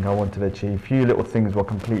everything I wanted to achieve. Few little things were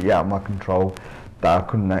completely out of my control that I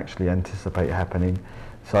couldn't actually anticipate happening.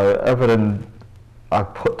 So other than I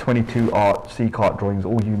put 22 Sikh art drawings,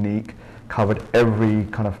 all unique, covered every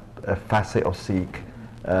kind of facet of Sikh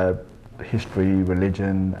history,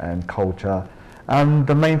 religion and culture. And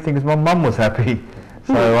the main thing is my mum was happy.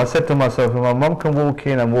 So I said to myself, if my mum can walk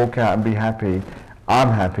in and walk out and be happy, I'm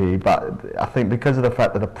happy. But I think because of the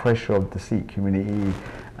fact that the pressure of the Sikh community,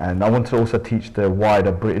 and I want to also teach the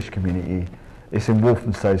wider British community. It's in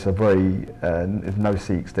Walthamstow, so there's no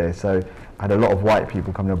Sikhs there, so I had a lot of white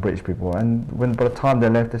people coming, British people, and by the time they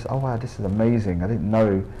left, they said, oh wow, this is amazing, I didn't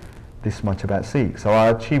know this much about Sikhs. So I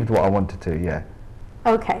achieved what I wanted to, yeah.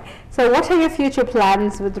 Okay, so what are your future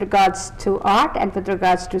plans with regards to art and with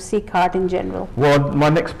regards to Sikh art in general? Well, my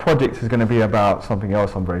next project is going to be about something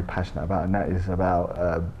else I'm very passionate about, and that is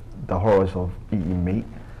about the horrors of eating meat.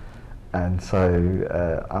 And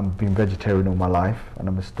so I've been vegetarian all my life, and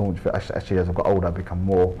I'm a staunch, actually as I've got older I've become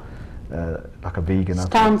more like a vegan.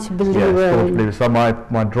 Staunch believer. Yeah, staunch believer. So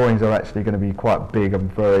my drawings are actually going to be quite big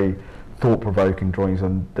and very thought-provoking drawings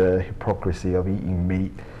on the hypocrisy of eating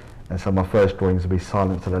meat. And so my first drawings will be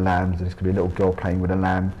Silence of the Lambs, and it's going to be a little girl playing with a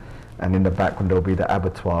lamb, and in the background there'll be the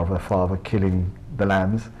abattoir of her father killing the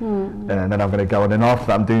lambs. And then I'm going to go, and then after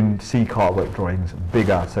that I'm doing Sikh artwork drawings,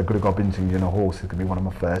 bigger, so Guru Gobind Singh Ji on a horse is going to be one of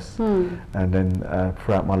my first. And then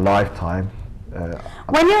throughout my lifetime.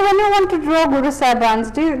 When you want to draw Guru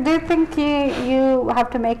Sahibans, do you think you have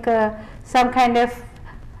to make some kind of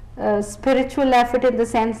spiritual effort, in the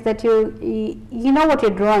sense that you know what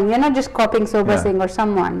you're drawing, you're not just copying Sobha Singh or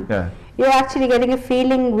someone, you're actually getting a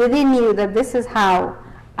feeling within you that this is how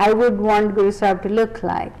I would want Guru Sahib to look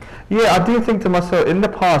like? Yeah, I do think to myself, in the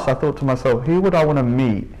past I thought to myself, who would I want to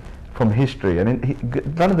meet from history?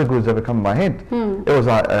 And none of the Gurus ever come in my head. It was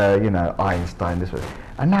like, Einstein, this was.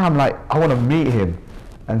 And now I'm like, I want to meet him.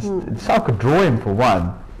 And so I could draw him for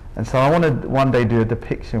one. And so I want to one day do a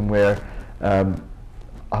depiction where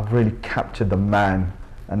I've really captured the man.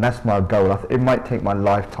 And that's my goal. It might take my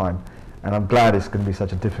lifetime. And I'm glad it's going to be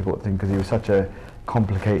such a difficult thing, because he was such a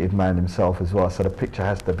complicated man himself as well, so the picture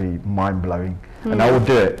has to be mind-blowing, and I will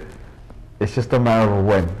do it. It's just a matter of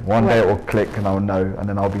when. One day it will click and I'll know, and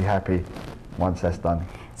then I'll be happy once that's done.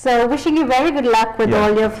 So wishing you very good luck with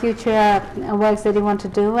all your future works that you want to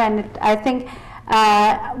do, and I think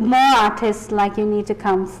more artists like you need to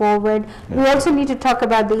come forward. We also need to talk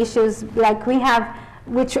about the issues like we have,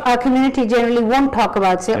 which our community generally won't talk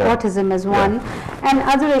about, say autism is one, and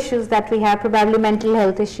other issues that we have, probably mental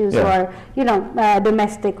health issues or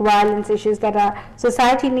domestic violence issues that our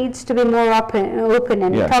society needs to be more open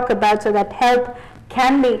and talk about, so that help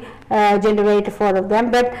can be generated for all of them.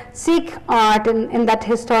 But Sikh art in that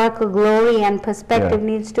historical glory and perspective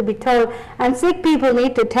needs to be told, and Sikh people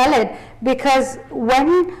need to tell it, because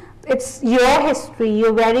when it's your history,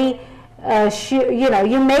 you're very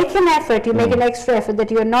you make an effort, you make an extra effort,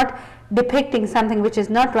 that you're not depicting something which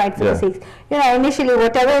is not right for the Sikhs. Initially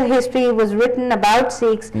whatever history was written about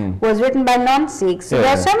Sikhs was written by non-Sikhs. So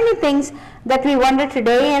there are so many things that we wonder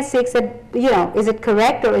today as Sikhs, that, is it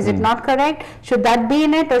correct or is it not correct? Should that be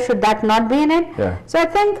in it or should that not be in it? So I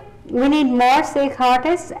think we need more Sikh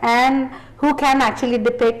artists and who can actually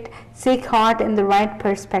depict Sikh art in the right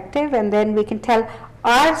perspective, and then we can tell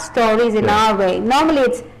our stories in our way. Normally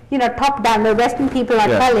it's top down, the Western people are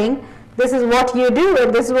telling, this is what you do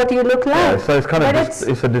and this is what you look like. So it's kind of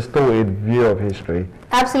it's a distorted view of history.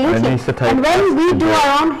 Absolutely. And when we do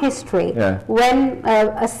our own history, when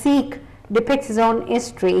a Sikh depicts his own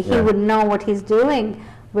history, he would know what he's doing.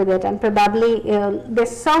 with it, and probably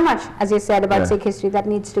there's so much, as you said, about Sikh history that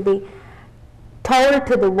needs to be told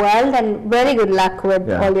to the world, and very good luck with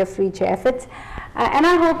all your future efforts. And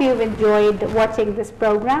I hope you've enjoyed watching this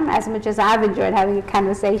program as much as I've enjoyed having a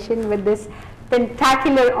conversation with this Pen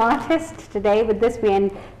Tacular artist today. With this, we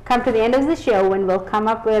come to the end of the show, and we'll come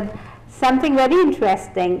up with something very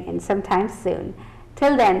interesting in some time soon.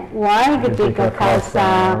 Till then, Vaheguru Ji Ka Khalsa,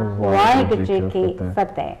 Vaheguru Ji Ki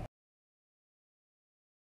Fateh.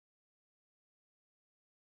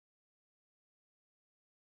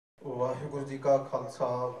 Waheguru ji ਕਾ ਖਾਲਸਾ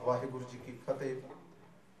ਵਾਹਿਗੁਰੂ ਜੀ ਕੀ ਫਤਿਹ।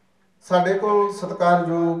 ਸਾਡੇ ਕੋਲ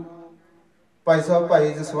ਸਤਿਕਾਰਯੋਗ ਭਾਈ ਸਾਹਿਬ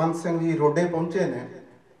ਭਾਈ ਜਸਵੰਤ ਸਿੰਘ ਜੀ ਰੋਡੇ ਪਹੁੰਚੇ ਨੇ,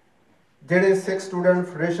 ਜਿਹੜੇ ਸਿੱਖ student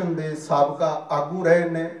federation ਦੇ ਸਾਬਕਾ ਆਗੂ ਰਹੇ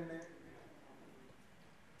ਨੇ,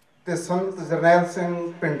 ਤੇ ਸੰਤ ਜਰਨੈਲ ਸਿੰਘ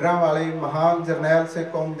ਭਿੰਡਰਾਂ ਵਾਲੇ ਮਹਾਨ ਜਰਨੈਲ ਸਿੱਖ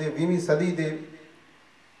ਕੌਮ ਦੇ 20ਵੀਂ ਸਦੀ ਦੇ,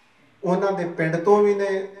 ਉਹਨਾਂ ਦੇ ਪਿੰਡ ਤੋਂ ਵੀ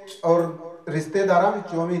ਨੇ ਔਰ ਰਿਸ਼ਤੇਦਾਰਾਂ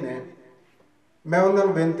ਵਿੱਚੋਂ ਵੀ ਨੇ। मैं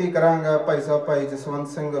उन्होंने बेनती करांगा भाई साहब भाई जसवंत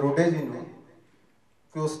सिंह रोडे जी ने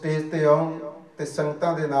कि वो स्टेज पर आउन ते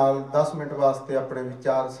संगतां दे नाल 10 मिनट वास्ते अपने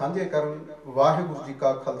विचार साझे करन। वाहिगुरू जी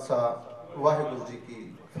का खालसा वाहिगुरू जी की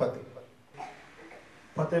फतेह।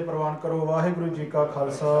 फतेह प्रवान करो। वाहिगुरू जी का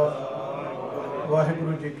खालसा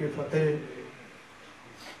वाहिगुरू जी की फतेह।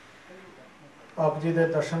 आप जी दे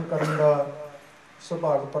दर्शन करने का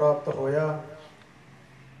सुभाग प्राप्त होया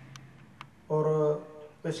और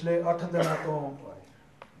पिछले 8 दिनों तो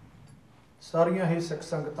सारिया ही सिख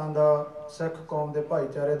संगतां दा, सिख कौम के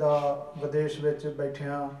भाईचारे का विदेश विच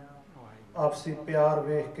बैठिया आपसी प्यार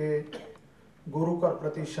वेख के, गुरु घर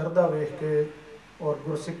प्रति शरधा वेख के और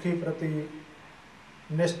गुरसिੱਖੀ प्रति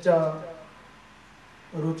निश्चा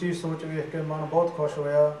रुचि सोच वेख के मन बहुत खुश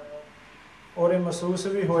होया और ये महसूस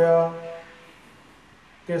भी होया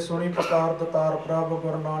कि सुनी पुकार दतार प्रभ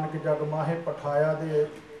गुरु नानक जग माहे पठाया दे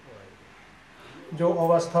जो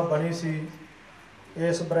अवस्था बनी सी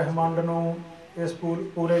इस ब्रह्मंड नूं, इस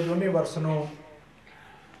पूरे यूनीवर्स नूं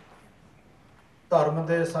धर्म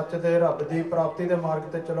दे, सच दे, रब की प्राप्ति के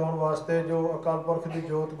मार्ग ते चलाउण वास्ते जो अकाल पुरख की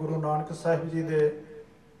जोत गुरु नानक साहिब जी दे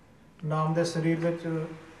नाम दे शरीर विच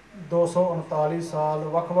 239 साल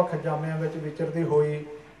वख-वख जामिਆਂ विच विचरदी होई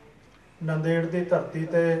नंदेड़ की धरती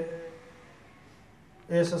ते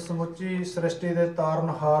इस समुची सृष्टि के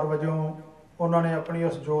तारनहार वजों उन्होंने अपनी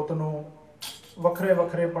उस जोत नूं ਵੱਖਰੇ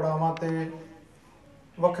ਵੱਖਰੇ ਪੜਾਵਾਂ ਤੇ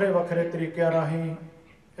ਵੱਖਰੇ ਵੱਖਰੇ ਤਰੀਕਿਆਂ ਰਾਹੀਂ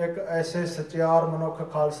ਇੱਕ ਐਸੇ ਸਚਿਆਰ ਮਨੁੱਖ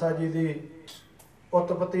ਖਾਲਸਾ ਜੀ ਦੀ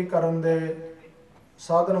ਉਤਪਤੀ ਕਰਨ ਦੇ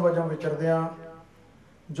ਸਾਧਨ ਵਜੋਂ ਵਿਚਰਦਿਆਂ,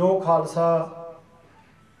 ਜੋ ਖਾਲਸਾ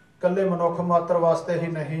ਇਕੱਲੇ ਮਨੁੱਖ ਮਾਤਰ ਵਾਸਤੇ ਹੀ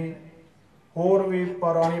ਨਹੀਂ, ਹੋਰ ਵੀ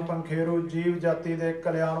ਪ੍ਰਾਣੀ ਪੰਖੇਰੂ ਜੀਵ ਜਾਤੀ ਦੇ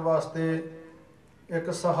ਕਲਿਆਣ ਵਾਸਤੇ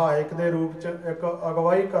ਇੱਕ ਸਹਾਇਕ ਦੇ ਰੂਪ 'ਚ, ਇੱਕ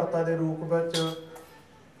ਅਗਵਾਈ ਕਰਤਾ ਦੇ ਰੂਪ ਵਿੱਚ,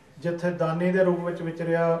 ਜਿੱਥੇ ਦਾਨੀ ਦੇ रूप में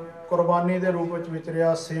विचरिया, कुर्बानी के रूप में विचरिया,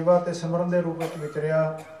 सेवा ते सिमरन के रूप में विचरिया।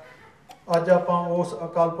 अज आपां उस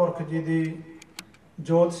अकाल पुरख जी की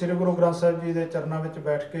जोत श्री गुरु ग्रंथ साहिब जी के चरणों में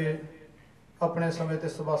बैठ के अपने समय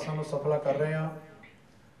ते सुबासां नूं सफला कर रहे हैं।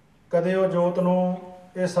 कदे वो जोत नूं,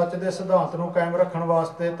 ये सच के सिद्धांत नूं कायम रखण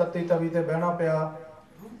वास्ते तत्ती तवी ते बहना पिया,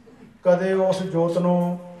 कदे उस जोत नूं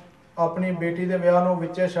अपनी बेटी के विआह नूं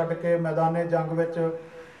विचे छड्ड के मैदाने जंग विच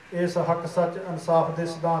इस हक सच इंसाफ के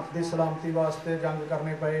सिद्धांत की सलामती वास्ते जंग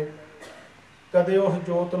करने पे। कदे उस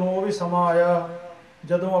जोत नूं वो भी समा आया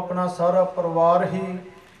जदों अपना सारा परिवार ही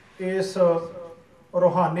इस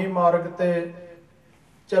रूहानी मार्ग ते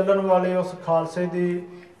चलन वाले उस खालसे की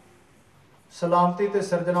सलामती ते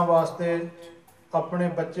सिरजना वास्ते अपने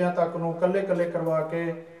बच्चों तक नूं कल्ले कल्ले करवा के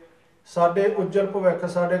साडे उज्जल भविख,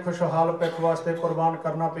 साडे खुशहाल भविख वास्ते कुर्बान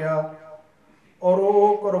करना पिया। और वो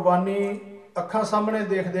कुर्बानी ਅੱਖਾਂ ਸਾਹਮਣੇ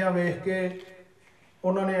ਦੇਖਦਿਆਂ ਵੇਖ ਕੇ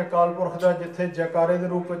ਉਹਨਾਂ ਨੇ ਅਕਾਲ ਪੁਰਖ ਦਾ ਜਿੱਥੇ ਜੈਕਾਰੇ ਦੇ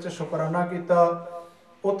ਰੂਪ ਵਿੱਚ ਸ਼ੁਕਰਾਨਾ ਕੀਤਾ,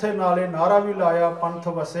 ਉੱਥੇ ਨਾਲੇ ਨਾਰਾ ਵੀ ਲਾਇਆ, ਪੰਥ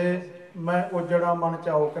ਵਸੇ ਮੈਂ ਉਜੜਾ ਮਨ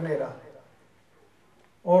ਚਾਓ ਕਨੇਰਾ।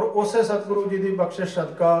 ਔਰ ਉਸੇ ਸਤਿਗੁਰੂ ਜੀ ਦੀ ਬਖਸ਼ਿਸ਼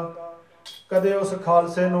ਸਦਕਾ ਕਦੇ ਉਸ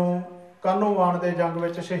ਖਾਲਸੇ ਨੂੰ ਕਾਹਨੂੰਵਾਨ ਦੇ ਜੰਗ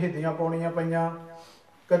ਵਿੱਚ ਸ਼ਹੀਦੀਆਂ ਪਾਉਣੀਆਂ ਪਈਆਂ,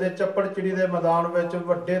 ਕਦੇ ਚੱਪੜ ਚਿੜੀ ਦੇ ਮੈਦਾਨ ਵਿੱਚ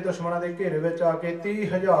ਵੱਡੇ ਦੁਸ਼ਮਣਾਂ ਦੇ ਘੇਰੇ ਵਿੱਚ ਆ ਕੇ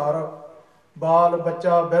 30,000 ਬਾਲ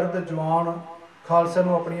ਬੱਚਾ, ਬਿਰਧ, ਜਵਾਨ ਖਾਲਸੇ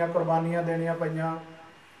ਨੂੰ ਆਪਣੀਆਂ ਕੁਰਬਾਨੀਆਂ ਦੇਣੀਆਂ ਪਈਆਂ।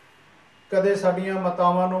 ਕਦੇ ਸਾਡੀਆਂ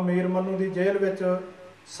ਮਾਤਾਵਾਂ ਨੂੰ ਮੀਰ ਮੰਨੂ ਦੀ ਜੇਲ੍ਹ ਵਿੱਚ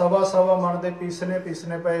ਸਵਾ ਮਣ ਦੇ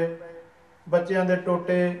ਪੀਸਨੇ ਪਏ। ਬੱਚਿਆਂ ਦੇ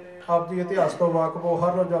ਟੋਟੇ ਆਪ ਜੀ ਇਤਿਹਾਸ ਤੋਂ ਵਾਕਫ ਹੋ,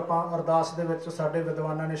 ਹਰ ਰੋਜ਼ ਆਪਾਂ ਅਰਦਾਸ ਦੇ ਵਿੱਚ ਸਾਡੇ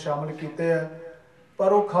ਵਿਦਵਾਨਾਂ ਨੇ ਸ਼ਾਮਲ ਕੀਤੇ ਹੈ।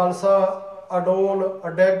 ਪਰ ਉਹ ਖਾਲਸਾ ਅਡੋਲ,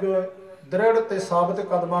 ਅਡਿੱਗ, ਦ੍ਰਿੜ ਤੇ ਸਾਬਤ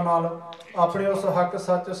ਕਦਮਾਂ ਨਾਲ ਆਪਣੇ ਉਸ ਹੱਕ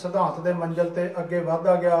ਸੱਚ ਸਿਧਾਂਤ ਦੇ ਮੰਜ਼ਿਲ ਤੇ ਅੱਗੇ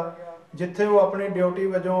ਵਧਦਾ ਗਿਆ, ਜਿੱਥੇ ਉਹ ਆਪਣੀ ਡਿਊਟੀ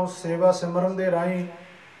ਵਜੋਂ ਸੇਵਾ ਸਿਮਰਨ ਦੇ ਰਾਹੀਂ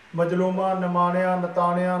ਮਜਲੂਮਾਂ, ਨਿਮਾਣਿਆਂ,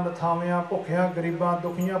 ਨਤਾਣਿਆਂ, ਨਥਾਵਿਆਂ, ਭੁੱਖਿਆਂ, ਗਰੀਬਾਂ,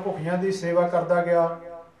 ਦੁਖੀਆਂ, ਭੁੱਖੀਆਂ ਦੀ ਸੇਵਾ ਕਰਦਾ ਗਿਆ।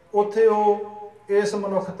 ਉੱਥੇ ਉਹ ਇਸ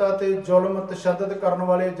ਮਨੁੱਖਤਾ ਤੇ ਜ਼ੁਲਮ ਤਸ਼ੱਦਦ ਕਰਨ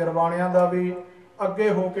ਵਾਲੇ ਜਰਵਾਣਿਆਂ ਦਾ ਵੀ ਅੱਗੇ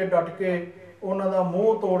ਹੋ ਕੇ ਡਟ ਕੇ ਉਹਨਾਂ ਦਾ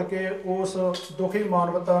ਮੂੰਹ ਤੋੜ ਕੇ ਉਸ ਦੁਖੀ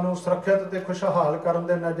ਮਾਨਵਤਾ ਨੂੰ ਸੁਰੱਖਿਅਤ ਤੇ ਖੁਸ਼ਹਾਲ ਕਰਨ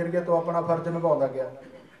ਦੇ ਨਜ਼ਰੀਏ ਤੋਂ ਆਪਣਾ ਫਰਜ਼ ਨਿਭਾਉਂਦਾ ਗਿਆ।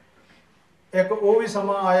 ਇੱਕ ਉਹ ਵੀ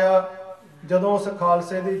ਸਮਾਂ ਆਇਆ ਜਦੋਂ ਉਸ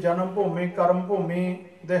ਖਾਲਸੇ ਦੀ ਜਨਮ ਭੂਮੀ ਕਰਮ ਭੂਮੀ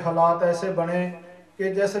ਦੇ ਹਾਲਾਤ ਐਸੇ ਬਣੇ ਕਿ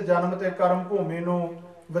ਜਿਸ ਜਨਮ ਤੇ ਕਰਮ ਭੂਮੀ ਨੂੰ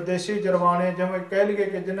ਵਿਦੇਸ਼ੀ ਜਰਵਾਣੇ, ਜਿਵੇਂ ਕਹਿ ਲਈਏ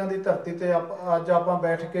ਕਿ ਜਿਨ੍ਹਾਂ ਦੀ ਧਰਤੀ ਤੇ ਅੱਜ ਆਪਾਂ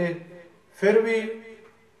ਬੈਠ ਕੇ ਫਿਰ ਵੀ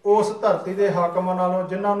ਉਸ ਧਰਤੀ ਦੇ ਹਾਕਮਾਂ ਨਾਲੋਂ,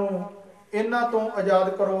 ਜਿਨ੍ਹਾਂ ਨੂੰ ਇਹਨਾਂ ਤੋਂ ਆਜ਼ਾਦ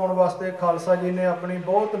ਕਰਵਾਉਣ ਵਾਸਤੇ ਖਾਲਸਾ ਜੀ ਨੇ ਆਪਣੀ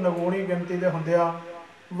ਬਹੁਤ ਨਿਗੂਣੀ ਗਿਣਤੀ ਦੇ ਹੁੰਦਿਆਂ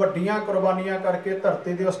ਵੱਡੀਆਂ ਕੁਰਬਾਨੀਆਂ ਕਰਕੇ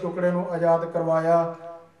ਧਰਤੀ ਦੇ ਉਸ ਟੁਕੜੇ ਨੂੰ ਆਜ਼ਾਦ ਕਰਵਾਇਆ,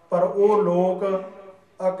 ਪਰ ਉਹ ਲੋਕ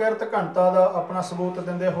ਅਕਿਰਤ ਘਣਤਾ ਦਾ ਆਪਣਾ ਸਬੂਤ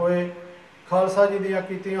ਦਿੰਦੇ ਹੋਏ ਖਾਲਸਾ ਜੀ ਦੀਆਂ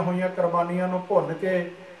ਕੀਤੀਆਂ ਹੋਈਆਂ ਕੁਰਬਾਨੀਆਂ ਨੂੰ ਭੁੱਲ ਕੇ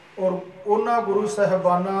ਔਰ ਉਹਨਾਂ ਗੁਰੂ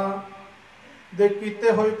ਸਾਹਿਬਾਨਾਂ ਦੇ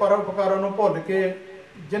ਕੀਤੇ ਹੋਏ ਪਰਉਪਕਾਰਾਂ ਨੂੰ ਭੁੱਲ ਕੇ,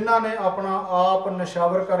 ਜਿਨ੍ਹਾਂ ਨੇ ਆਪਣਾ ਆਪ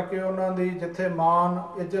ਨਿਸ਼ਾਵਰ ਕਰਕੇ ਉਹਨਾਂ ਦੀ ਜਿੱਥੇ ਮਾਨ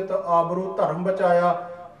ਇੱਜ਼ਤ ਆਬਰੂ ਧਰਮ ਬਚਾਇਆ,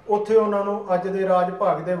 ਉੱਥੇ ਉਹਨਾਂ ਨੂੰ ਅੱਜ ਦੇ ਰਾਜ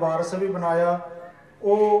ਭਾਗ ਦੇ ਵਾਰਸ ਵੀ ਬਣਾਇਆ।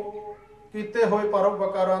 ਉਹ ਕੀਤੇ ਹੋਏ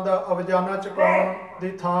ਪਰਉਪਕਾਰਾਂ ਦਾ ਅਵਜਾਨਾ ਚੁਕਾਉਣ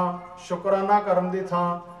ਦੀ ਥਾਂ, ਸ਼ੁਕਰਾਨਾ ਕਰਨ ਦੀ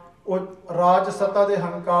ਥਾਂ, ਉਹ ਰਾਜ ਸੱਤਾ ਦੇ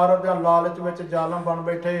ਹੰਕਾਰ ਜਾਂ ਲਾਲਚ ਵਿੱਚ ਜ਼ਾਲਮ ਬਣ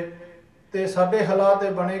ਬੈਠੇ। ਤੇ ਸਾਡੇ ਹਾਲਾਤ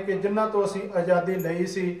ਇਹ ਬਣੇ ਕਿ ਜਿਨ੍ਹਾਂ ਤੋਂ ਅਸੀਂ ਆਜ਼ਾਦੀ ਲਈ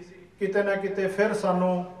ਸੀ, ਕਿਤੇ ਨਾ ਕਿਤੇ ਫਿਰ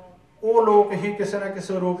ਸਾਨੂੰ ਉਹ ਲੋਕ ਹੀ ਕਿਸੇ ਨਾ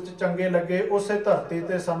ਕਿਸੇ ਰੂਪ 'ਚ ਚੰਗੇ ਲੱਗੇ। ਉਸੇ ਧਰਤੀ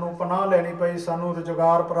ਤੇ ਸਾਨੂੰ ਪਨਾਹ ਲੈਣੀ ਪਈ, ਸਾਨੂੰ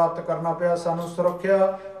ਰੁਜ਼ਗਾਰ ਪ੍ਰਾਪਤ ਕਰਨਾ ਪਿਆ, ਸਾਨੂੰ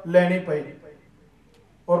ਸੁਰੱਖਿਆ ਲੈਣੀ ਪਈ।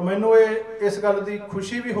 ਔਰ ਮੈਨੂੰ ਇਸ ਗੱਲ ਦੀ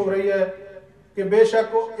ਖੁਸ਼ੀ ਵੀ ਹੋ ਰਹੀ ਹੈ ਕਿ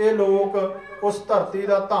ਬੇਸ਼ੱਕ ਇਹ ਲੋਕ ਉਸ ਧਰਤੀ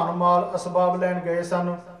ਦਾ ਧਨ ਮਾਲ ਅਸਬਾਬ ਲੈਣ ਗਏ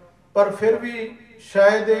ਸਨ, ਪਰ ਫਿਰ ਵੀ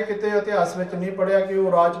ਸ਼ਾਇਦ ਇਹ ਕਿਤੇ ਇਤਿਹਾਸ ਵਿੱਚ ਨਹੀਂ ਪੜ੍ਹਿਆ ਕਿ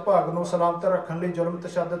ਉਹ ਰਾਜ ਭਾਗ ਨੂੰ ਸਲਾਮਤ ਰੱਖਣ ਲਈ ਜ਼ੁਲਮ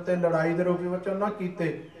ਤਸ਼ੱਦਦ ਤੇ ਲੜਾਈ ਦੇ ਰੂਪ ਵਿੱਚ ਉਹਨਾਂ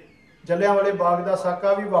ਕੀਤੇ। ਜਲਿਆਂਵਾਲੇ ਬਾਗ ਦਾ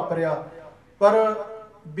ਸਾਕਾ ਵੀ ਵਾਪਰਿਆ, ਪਰ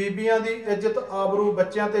ਬੀਬੀਆਂ ਦੀ ਇੱਜ਼ਤ ਆਬਰੂ,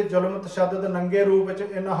 ਬੱਚਿਆਂ ਤੇ ਜ਼ੁਲਮ ਤਸ਼ੱਦਦ ਨੰਗੇ ਰੂਪ ਵਿੱਚ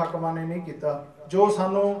ਇਹਨਾਂ ਹਾਕਮਾਂ ਨੇ ਨਹੀਂ ਕੀਤਾ। ਜੋ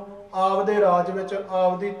ਸਾਨੂੰ ਆਪਦੇ ਰਾਜ ਵਿੱਚ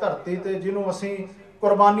ਆਪਦੀ ਧਰਤੀ ਤੇ ਜਿਹਨੂੰ ਅਸੀਂ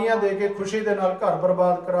ਕੁਰਬਾਨੀਆਂ ਦੇ ਕੇ ਖੁਸ਼ੀ ਦੇ ਨਾਲ ਘਰ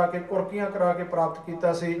ਬਰਬਾਦ ਕਰਾ ਕੇ ਕੁਰਕੀਆਂ ਕਰਾ ਕੇ ਪ੍ਰਾਪਤ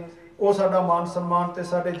ਕੀਤਾ ਸੀ, ਉਹ ਸਾਡਾ ਮਾਨ ਸਨਮਾਨ ਤੇ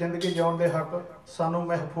ਸਾਡੇ ਜ਼ਿੰਦਗੀ ਜਿਉਣ ਦੇ ਹੱਕ ਸਾਨੂੰ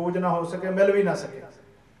ਮਹਿਫੂਜ਼ ਨਾ ਹੋ ਸਕੇ, ਮਿਲ ਵੀ ਨਾ ਸਕੇ।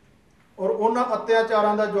 ਔਰ ਉਹਨਾਂ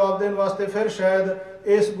ਅਤਿਆਚਾਰਾਂ ਦਾ ਜਵਾਬ ਦੇਣ ਵਾਸਤੇ ਫਿਰ ਸ਼ਾਇਦ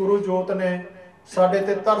ਇਸ ਗੁਰੂ ਜੋਤ ਨੇ ਸਾਡੇ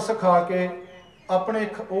ਤੇ ਤਰਸ ਖਾ ਕੇ ਆਪਣੇ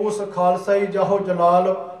ਉਸ ਖਾਲਸਾਈ ਜਾਹੋ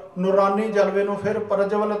ਜਲਾਲ ਨੂਰਾਨੀ ਜਲਵੇ ਨੂੰ ਫਿਰ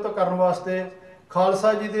ਪ੍ਰਜਵਲਿਤ ਕਰਨ ਵਾਸਤੇ,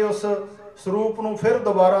 ਖਾਲਸਾ ਜੀ ਦੇ ਉਸ ਸਰੂਪ ਨੂੰ ਫਿਰ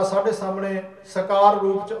ਦੁਬਾਰਾ ਸਾਡੇ ਸਾਹਮਣੇ ਸਾਕਾਰ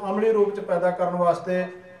ਰੂਪ 'ਚ, ਅਮਲੀ ਰੂਪ 'ਚ ਪੈਦਾ ਕਰਨ ਵਾਸਤੇ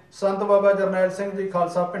ਸੰਤ ਬਾਬਾ ਜਰਨੈਲ ਸਿੰਘ ਜੀ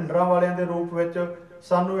ਖਾਲਸਾ ਭਿੰਡਰਾਂ ਵਾਲਿਆਂ ਦੇ ਰੂਪ ਵਿੱਚ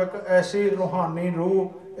ਸਾਨੂੰ ਇੱਕ ਐਸੀ ਰੂਹਾਨੀ ਰੂਹ,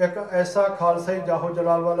 ਇੱਕ ਐਸਾ ਖਾਲਸਾਈ ਜਾਹੋ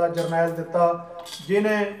ਜਲਾਲ ਵਾਲਾ ਜਰਨੈਲ ਦਿੱਤਾ,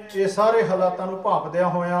 ਜਿਨੇ ਇਹ ਸਾਰੇ ਹਾਲਾਤਾਂ ਨੂੰ ਭਾਂਪਦਿਆਂ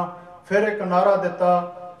ਹੋਇਆਂ ਫਿਰ ਇੱਕ ਨਾਅਰਾ ਦਿੱਤਾ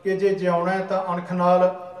ਕਿ ਜੇ ਜਿਉਣਾ ਹੈ ਤਾਂ ਅਣਖ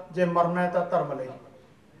ਨਾਲ, ਜੇ ਮਰਨਾ ਹੈ ਤਾਂ ਧਰਮ ਲਈ।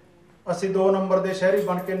 ਅਸੀਂ 2 ਨੰਬਰ ਦੇ ਸ਼ਹਿਰੀ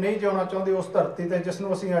ਬਣ ਕੇ ਨਹੀਂ ਜਿਉਣਾ ਚਾਹੁੰਦੇ ਉਸ ਧਰਤੀ ਤੇ ਜਿਸ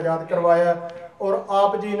ਨੂੰ ਅਸੀਂ ਆਜ਼ਾਦ ਕਰਵਾਇਆ। ਔਰ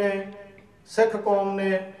ਆਪ ਜੀ ਨੇ, ਸਿੱਖ ਕੌਮ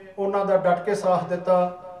ਨੇ ਉਹਨਾਂ ਦਾ ਡਟ ਕੇ ਸਾਥ ਦਿੱਤਾ।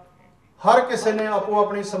 ਹਰ ਕਿਸੇ ਨੇ ਆਪੋ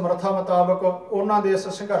ਆਪਣੀ ਸਮਰੱਥਾ ਮੁਤਾਬਕ ਉਹਨਾਂ ਦੇ ਇਸ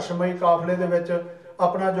ਸੰਘਰਸ਼ਮਈ ਕਾਫਲੇ ਦੇ ਵਿੱਚ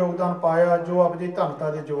ਆਪਣਾ ਯੋਗਦਾਨ ਪਾਇਆ, ਜੋ ਆਪ ਜੀ ਧੰਨਤਾ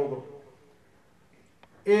ਦੇ ਯੋਗ।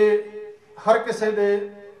 ਇਹ ਹਰ ਕਿਸੇ ਦੇ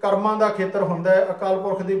ਕਰਮਾਂ ਦਾ ਖੇਤਰ ਹੁੰਦਾ ਹੈ, ਅਕਾਲ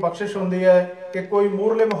ਪੁਰਖ ਦੀ ਬਖਸ਼ਿਸ਼ ਹੁੰਦੀ ਹੈ ਕਿ ਕੋਈ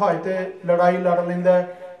ਮੂਹਰਲੇ ਮੁਹਾਜ ਤੇ ਲੜਾਈ ਲੜ ਲੈਂਦਾ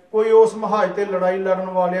ਹੈ, ਕੋਈ ਉਸ ਮੁਹਾਜ ਤੇ ਲੜਾਈ ਲੜਨ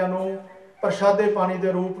ਵਾਲਿਆਂ ਨੂੰ ਪ੍ਰਸ਼ਾਦੇ ਪਾਣੀ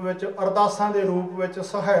ਦੇ ਰੂਪ ਵਿੱਚ, ਅਰਦਾਸਾਂ ਦੇ ਰੂਪ ਵਿੱਚ,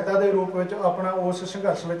 ਸਹਾਇਤਾ ਦੇ ਰੂਪ ਵਿੱਚ ਆਪਣਾ ਉਸ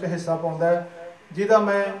ਸੰਘਰਸ਼ ਵਿੱਚ ਹਿੱਸਾ ਪਾਉਂਦਾ ਹੈ, ਜਿਹਦਾ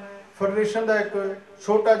ਮੈਂ ਫੈਡਰੇਸ਼ਨ ਦਾ ਇੱਕ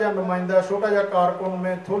ਛੋਟਾ ਜਿਹਾ ਨੁਮਾਇੰਦਾ, ਛੋਟਾ ਜਿਹਾ ਕਾਰਕੁਨ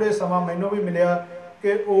ਮੈਂ ਥੋੜ੍ਹੇ ਸਮਾਂ ਮੈਨੂੰ ਵੀ ਮਿਲਿਆ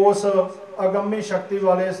ਕਿ ਉਸ ਅਗੰਮੀ ਸ਼ਕਤੀ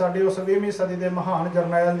ਵਾਲੇ ਸਾਡੇ ਉਸ 20ਵੀਂ ਸਦੀ ਦੇ ਮਹਾਨ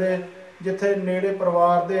ਜਰਨੈਲ ਦੇ ਜਿੱਥੇ ਨੇੜੇ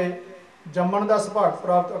ਪਰਿਵਾਰ ਦੇ ਜੰਮਣ ਦਾ ਸੁਭਾਗ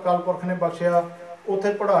ਪ੍ਰਾਪਤ ਅਕਾਲ ਪੁਰਖ ਨੇ ਬਖਸ਼ਿਆ,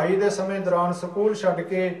 ਉੱਥੇ ਪੜ੍ਹਾਈ ਦੇ ਸਮੇਂ ਦੌਰਾਨ ਸਕੂਲ ਛੱਡ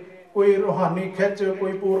ਕੇ ਕੋਈ ਰੂਹਾਨੀ ਖਿੱਚ,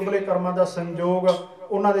 ਕੋਈ ਪੂਰਬਲੇ ਕਰਮਾਂ ਦਾ ਸੰਯੋਗ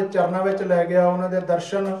ਉਹਨਾਂ ਦੇ ਚਰਨਾਂ ਵਿੱਚ ਲੈ ਗਿਆ, ਉਹਨਾਂ ਦੇ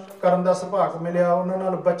ਦਰਸ਼ਨ ਕਰਨ ਦਾ ਸੁਭਾਗ ਮਿਲਿਆ, ਉਹਨਾਂ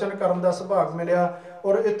ਨਾਲ ਬਚਨ ਕਰਨ ਦਾ ਸੁਭਾਗ ਮਿਲਿਆ।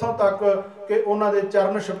 ਔਰ ਇੱਥੋਂ ਤੱਕ ਕਿ ਉਹਨਾਂ ਦੇ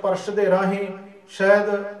ਚਰਨ ਸਪਰਸ਼ ਦੇ ਰਾਹੀਂ ਸ਼ਾਇਦ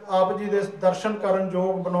ਆਪ ਜੀ ਦੇ ਦਰਸ਼ਨ ਕਰਨ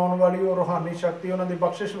ਯੋਗ ਬਣਾਉਣ ਵਾਲੀ ਉਹ ਰੂਹਾਨੀ ਸ਼ਕਤੀ, ਉਹਨਾਂ ਦੀ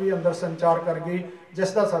ਬਖਸ਼ਿਸ਼ ਵੀ ਅੰਦਰ ਸੰਚਾਰ ਕਰ ਗਈ,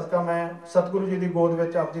 ਜਿਸ ਦਾ ਸਦਕਾ ਮੈਂ ਸਤਿਗੁਰੂ ਜੀ ਦੀ ਗੋਦ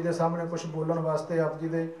ਵਿੱਚ ਆਪ ਜੀ ਦੇ ਸਾਹਮਣੇ ਕੁਝ ਬੋਲਣ ਵਾਸਤੇ ਆਪ ਜੀ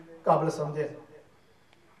ਦੇ ਕਾਬਲ ਸਮਝਿਆ।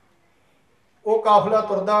 ਉਹ ਕਾਫਲਾ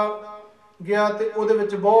ਤੁਰਦਾ ਗਿਆ ਤੇ ਉਹਦੇ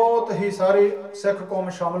ਵਿੱਚ ਬਹੁਤ ਹੀ ਸਾਰੀ ਸਿੱਖ ਕੌਮ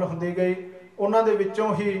ਸ਼ਾਮਲ ਹੁੰਦੀ ਗਈ। ਉਹਨਾਂ ਦੇ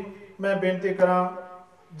ਵਿੱਚੋਂ ਹੀ ਮੈਂ ਬੇਨਤੀ ਕਰਾਂ,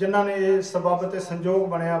 ਜਿਨ੍ਹਾਂ ਨੇ ਇਹ ਸਬੱਬ ਤੇ ਸੰਯੋਗ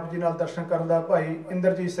ਬਣਿਆ ਆਪ ਜੀ ਨਾਲ ਦਰਸ਼ਨ ਕਰਨ ਦਾ, ਭਾਈ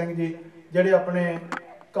ਇੰਦਰਜੀਤ ਸਿੰਘ ਜੀ, ਜਿਹੜੇ ਆਪਣੇ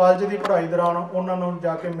ਕਾਲਜ ਦੀ ਪੜ੍ਹਾਈ ਦੌਰਾਨ ਉਹਨਾਂ ਨੂੰ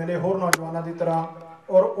ਜਾ ਕੇ ਮਿਲੇ ਹੋਰ ਨੌਜਵਾਨਾਂ ਦੀ ਤਰ੍ਹਾਂ,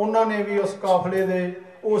 ਔਰ ਉਹਨਾਂ ਨੇ ਵੀ ਉਸ ਕਾਫਲੇ ਦੇ,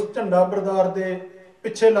 ਉਸ ਝੰਡਾ ਬਰਦਾਰ ਦੇ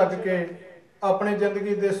ਪਿੱਛੇ ਲੱਗ ਕੇ ਆਪਣੀ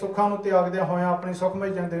ਜ਼ਿੰਦਗੀ ਦੇ ਸੁੱਖਾਂ ਨੂੰ ਤਿਆਗਦਿਆਂ ਹੋਇਆਂ ਆਪਣੀ ਸੁਖਮਈ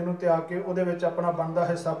ਜ਼ਿੰਦਗੀ ਨੂੰ ਤਿਆਗ ਕੇ ਉਹਦੇ ਵਿੱਚ ਆਪਣਾ ਬਣਦਾ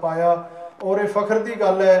ਹਿੱਸਾ ਪਾਇਆ। ਔਰ ਇਹ ਫਖਰ ਦੀ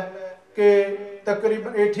ਗੱਲ ਹੈ ਕਿ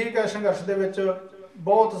ਤਕਰੀਬਨ ਇਹ ਠੀਕ ਹੈ, ਸੰਘਰਸ਼ ਦੇ ਵਿੱਚ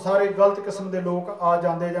ਬਹੁਤ ਸਾਰੇ ਗਲਤ ਕਿਸਮ ਦੇ ਲੋਕ ਆ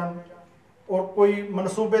ਜਾਂਦੇ ਹਨ, ਔਰ ਕੋਈ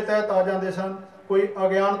ਮਨਸੂਬੇ ਤਹਿਤ ਆ ਜਾਂਦੇ ਸਨ, ਕੋਈ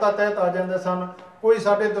ਅਗਿਆਨਤਾ ਤਹਿਤ ਆ ਜਾਂਦੇ ਸਨ, ਕੋਈ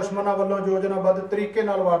ਸਾਡੇ ਦੁਸ਼ਮਣਾਂ ਵੱਲੋਂ ਯੋਜਨਾਬੱਧ ਤਰੀਕੇ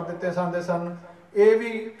ਨਾਲ ਵਾਰ ਦਿੱਤੇ ਜਾਂਦੇ ਸਨ, ਇਹ ਵੀ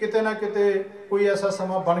ਕਿਤੇ ਨਾ ਕਿਤੇ ਕੋਈ ਐਸਾ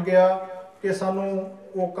ਸਮਾਂ ਬਣ ਗਿਆ ਕਿ ਸਾਨੂੰ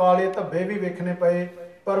ਉਹ ਕਾਲੇ ਧੱਬੇ ਵੀ ਵੇਖਣੇ ਪਏ।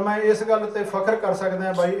 ਪਰ ਮੈਂ ਇਸ ਗੱਲ ਤੇ ਫਖਰ ਕਰ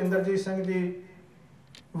ਸਕਦਾ ਬਾਈ ਇੰਦਰਜੀਤ ਸਿੰਘ ਜੀ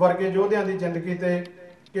ਵਰਗੇ ਯੋਧਿਆਂ ਦੀ ਜ਼ਿੰਦਗੀ ਤੇ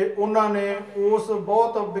ਕਿ ਉਹਨਾਂ ਨੇ ਉਸ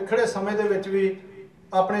ਬਹੁਤ ਵਿਖੜੇ ਸਮੇਂ ਦੇ ਵਿੱਚ ਵੀ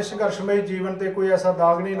ਆਪਣੇ ਸੰਘਰਸ਼ਮਈ ਜੀਵਨ ਤੇ ਕੋਈ ਐਸਾ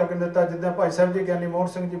ਦਾਗ ਨਹੀਂ ਲੱਗਣ ਦਿੱਤਾ। ਜਿੱਦਾਂ ਭਾਈ ਸਾਹਿਬ ਜੀ ਗਿਆਨੀ ਮੋਹਨ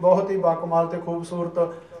ਸਿੰਘ ਜੀ ਬਹੁਤ ਹੀ ਬਾਕਮਾਲ ਤੇ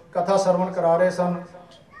ਖੂਬਸੂਰਤ ਕਥਾ ਸਰਵਣ ਕਰਾ ਰਹੇ ਸਨ,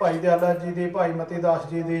 ਭਾਈ ਦਿਆਲਾ ਜੀ ਦੀ, ਭਾਈ ਮਤੀ ਦਾਸ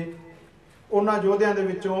ਜੀ ਦੀ, ਉਹਨਾਂ ਯੋਧਿਆਂ ਦੇ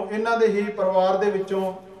ਵਿੱਚੋਂ, ਇਹਨਾਂ ਦੇ ਹੀ ਪਰਿਵਾਰ ਦੇ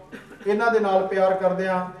ਵਿੱਚੋਂ, ਇਹਨਾਂ ਦੇ ਨਾਲ ਪਿਆਰ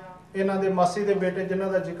ਕਰਦਿਆਂ ਇਹਨਾਂ ਦੇ ਮਾਸੀ ਦੇ ਬੇਟੇ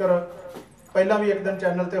ਜਿਨ੍ਹਾਂ ਦਾ ਜ਼ਿਕਰ ਪਹਿਲਾਂ ਵੀ ਇੱਕ ਦਿਨ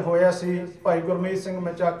ਚੈਨਲ ਤੇ ਹੋਇਆ ਸੀ, ਭਾਈ ਗੁਰਮੀਤ ਸਿੰਘ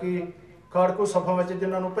ਮਚਾਕੀ ਖਾੜਕੂ ਸਫਾ ਵਿੱਚ,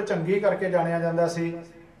 ਜਿਨ੍ਹਾਂ ਨੂੰ ਭਚੰਗੀ ਕਰਕੇ ਜਾਣਿਆ ਜਾਂਦਾ ਸੀ,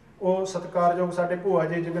 ਉਹ ਸਤਿਕਾਰਯੋਗ ਸਾਡੇ ਭੂਆ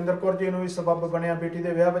ਜੀ ਜੋਗਿੰਦਰ ਕੌਰ ਜੀ ਨੂੰ ਵੀ ਸਬੱਬ ਬਣਿਆ ਬੇਟੀ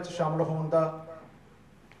ਦੇ ਵਿਆਹ ਵਿੱਚ ਸ਼ਾਮਲ ਹੋਣ ਦਾ।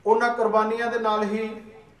 ਉਹਨਾਂ ਕੁਰਬਾਨੀਆਂ ਦੇ ਨਾਲ ਹੀ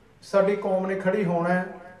ਸਾਡੀ ਕੌਮ ਨੇ ਖੜੀ ਹੋਣਾ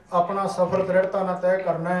ਹੈ, ਆਪਣਾ ਸਫ਼ਰ ਦ੍ਰਿੜਤਾ ਨਾਲ ਤੈਅ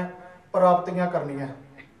ਕਰਨਾ ਹੈ, ਪ੍ਰਾਪਤੀਆਂ ਕਰਨੀਆਂ।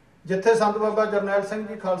 ਜਿੱਥੇ ਸੰਤ ਬਾਬਾ ਜਰਨੈਲ ਸਿੰਘ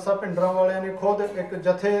ਜੀ ਖਾਲਸਾ ਭਿੰਡਰਾਂ ਵਾਲਿਆਂ ਨੇ ਖੁਦ ਇੱਕ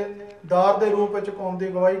ਜਥੇਦਾਰ ਦੇ ਰੂਪ ਵਿੱਚ ਕੌਮ ਦੀ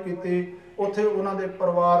ਅਗਵਾਈ ਕੀਤੀ, ਉੱਥੇ ਉਹਨਾਂ ਦੇ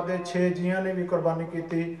ਪਰਿਵਾਰ ਦੇ 6 ਜੀਆਂ ਨੇ ਵੀ ਕੁਰਬਾਨੀ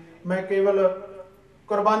ਕੀਤੀ। ਮੈਂ ਕੇਵਲ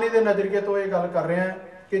ਕੁਰਬਾਨੀ ਦੇ ਨਜ਼ਰੀਏ ਤੋਂ ਇਹ ਗੱਲ ਕਰ ਰਿਹਾ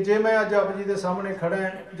ਕਿ ਜੇ ਮੈਂ ਅੱਜ ਆਪ ਜੀ ਦੇ ਸਾਹਮਣੇ ਖੜਾ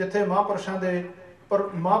ਹਾਂ, ਜਿੱਥੇ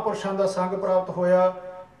ਮਹਾਂਪੁਰਸ਼ਾਂ ਦਾ ਸੰਗ ਪ੍ਰਾਪਤ ਹੋਇਆ,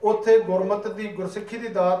 ਉੱਥੇ ਗੁਰਮਤਿ ਦੀ, ਗੁਰਸਿੱਖੀ ਦੀ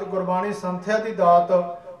ਦਾਤ, ਗੁਰਬਾਣੀ ਸੰਥਿਆ ਦੀ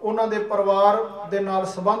ਦਾਤ ਉਹਨਾਂ ਦੇ ਪਰਿਵਾਰ ਦੇ ਨਾਲ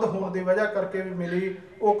ਸੰਬੰਧ ਹੋਣ ਦੀ ਵਜ੍ਹਾ ਕਰਕੇ ਵੀ ਮਿਲੀ।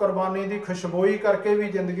 ਉਹ ਕੁਰਬਾਨੀ ਦੀ ਖੁਸ਼ਬੋਈ ਕਰਕੇ ਵੀ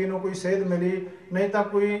ਜ਼ਿੰਦਗੀ ਨੂੰ ਕੋਈ ਸੇਧ ਮਿਲੀ, ਨਹੀਂ ਤਾਂ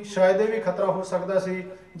ਕੋਈ ਸ਼ਾਇਦ ਇਹ ਵੀ ਖਤਰਾ ਹੋ ਸਕਦਾ ਸੀ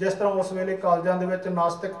ਜਿਸ ਤਰ੍ਹਾਂ ਉਸ ਵੇਲੇ ਕਾਲਜਾਂ ਦੇ ਵਿੱਚ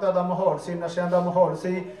ਨਾਸਤਿਕਤਾ ਦਾ ਮਾਹੌਲ ਸੀ, ਨਸ਼ਿਆਂ ਦਾ ਮਾਹੌਲ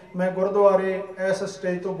ਸੀ। ਮੈਂ ਗੁਰਦੁਆਰੇ ਇਸ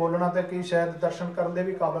ਸਟੇਜ ਤੋਂ ਬੋਲਣਾ ਤੇ ਕੀ ਸ਼ਾਇਦ ਦਰਸ਼ਨ ਕਰਨ ਦੇ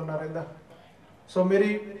ਵੀ ਕਾਬਲ ਨਾ ਰਹਿੰਦਾ। ਸੋ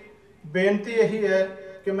ਮੇਰੀ ਬੇਨਤੀ ਇਹੀ ਹੈ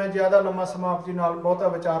ਕਿ ਮੈਂ ਜ਼ਿਆਦਾ ਲੰਮਾ ਸਮਾਂ ਆਪ ਜੀ ਨਾਲ ਬਹੁਤਾ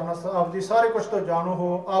ਵਿਚਾਰਨਾ, ਆਪ ਜੀ ਸਾਰੇ ਕੁਝ ਤੋਂ ਜਾਣੂ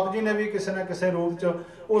ਹੋ, ਆਪ ਜੀ ਨੇ ਵੀ ਕਿਸੇ ਨਾ ਕਿਸੇ ਰੂਪ 'ਚ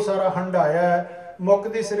ਉਹ ਸਾਰਾ ਹੰਢਾਇਆ ਹੈ।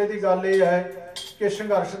 ਮੁੱਕਦੀ ਸਿਰੇ ਦੀ ਗੱਲ ਇਹ ਹੈ ਕਿ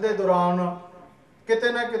ਸੰਘਰਸ਼ ਦੇ ਦੌਰਾਨ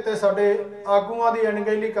ਕਿਤੇ ਨਾ ਕਿਤੇ ਸਾਡੇ ਆਗੂਆਂ ਦੀ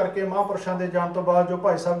ਅਣਗਹਿਲੀ ਕਰਕੇ ਮਹਾਂਪੁਰਸ਼ਾਂ ਦੇ ਜਾਣ ਤੋਂ ਬਾਅਦ, ਜੋ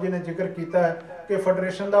ਭਾਈ ਸਾਹਿਬ ਜੀ ਨੇ ਜ਼ਿਕਰ ਕੀਤਾ ਹੈ ਕਿ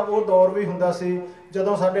ਫੈਡਰੇਸ਼ਨ ਦਾ ਉਹ ਦੌਰ ਵੀ ਹੁੰਦਾ ਸੀ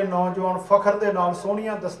ਜਦੋਂ ਸਾਡੇ ਨੌਜਵਾਨ ਫਖਰ ਦੇ ਨਾਲ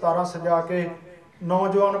ਸੋਹਣੀਆਂ ਦਸਤਾਰਾਂ ਸਜਾ ਕੇ,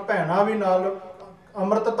 ਨੌਜਵਾਨ ਭੈਣਾਂ ਵੀ ਨਾਲ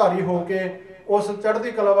ਅੰਮ੍ਰਿਤਧਾਰੀ ਹੋ ਕੇ ਉਸ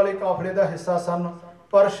ਚੜ੍ਹਦੀ ਕਲਾ ਵਾਲੇ ਕਾਫਲੇ ਦਾ ਹਿੱਸਾ ਸਨ।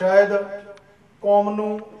 ਪਰ ਸ਼ਾਇਦ ਕੌਮ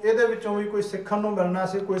ਨੂੰ ਇਹਦੇ ਵਿੱਚੋਂ ਵੀ ਕੋਈ ਸਿੱਖਣ ਨੂੰ ਮਿਲਣਾ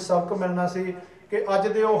ਸੀ, ਕੋਈ ਸਬਕ ਮਿਲਣਾ ਸੀ ਕਿ ਅੱਜ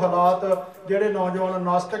ਦੇ ਉਹ ਹਾਲਾਤ ਜਿਹੜੇ ਨੌਜਵਾਨ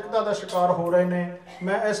ਨਾਸਤਿਕਤਾ ਦਾ ਸ਼ਿਕਾਰ ਹੋ ਰਹੇ ਨੇ।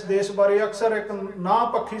 ਮੈਂ ਇਸ ਦੇਸ਼ ਬਾਰੇ ਅਕਸਰ ਇੱਕ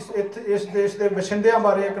ਨਾ ਪੱਖੀ, ਇਸ ਦੇਸ਼ ਦੇ ਵਸਿੰਦਿਆਂ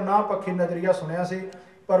ਬਾਰੇ ਇੱਕ ਨਾ ਪੱਖੀ ਨਜ਼ਰੀਆ ਸੁਣਿਆ ਸੀ,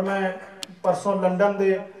 ਪਰ ਮੈਂ ਪਰਸੋਂ ਲੰਡਨ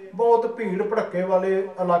ਦੇ ਬਹੁਤ ਭੀੜ ਭੜੱਕੇ ਵਾਲੇ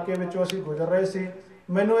ਇਲਾਕੇ ਵਿੱਚੋਂ ਅਸੀਂ ਗੁਜ਼ਰ ਰਹੇ ਸੀ।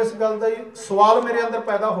 ਮੈਨੂੰ ਇਸ ਗੱਲ ਦਾ ਹੀ ਸਵਾਲ ਮੇਰੇ ਅੰਦਰ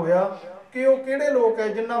ਪੈਦਾ ਹੋਇਆ ਕਿ ਉਹ ਕਿਹੜੇ ਲੋਕ ਹੈ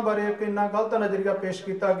ਜਿਨ੍ਹਾਂ ਬਾਰੇ ਇੱਕ ਇੰਨਾ ਗਲਤ ਨਜ਼ਰੀਆ ਪੇਸ਼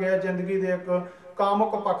ਕੀਤਾ ਗਿਆ ਜ਼ਿੰਦਗੀ ਦੇ ਇੱਕ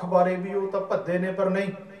ਕਾਮੁਕ ਪੱਖ ਬਾਰੇ ਵੀ। ਉਹ ਤਾਂ ਭੱਦੇ ਨੇ, ਪਰ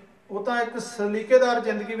ਨਹੀਂ, ਉਹ ਤਾਂ ਇੱਕ ਸਲੀਕੇਦਾਰ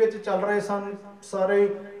ਜ਼ਿੰਦਗੀ ਵਿੱਚ ਚੱਲ ਰਹੇ ਸਨ, ਸਾਰੇ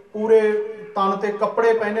ਪੂਰੇ ਤਨ ਤੇ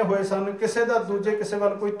ਕੱਪੜੇ ਪਹਿਨੇ ਹੋਏ ਸਨ, ਕਿਸੇ ਦਾ ਦੂਜੇ ਕਿਸੇ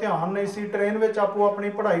ਵੱਲ ਕੋਈ ਧਿਆਨ ਨਹੀਂ ਸੀ, ਟ੍ਰੇਨ ਵਿੱਚ ਆਪੋ ਆਪਣੀ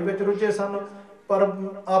ਪੜ੍ਹਾਈ ਵਿੱਚ ਰੁੱਝੇ ਸਨ। ਪਰ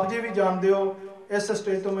ਆਪ ਜੀ ਵੀ ਜਾਣਦੇ ਹੋ, ਇਸ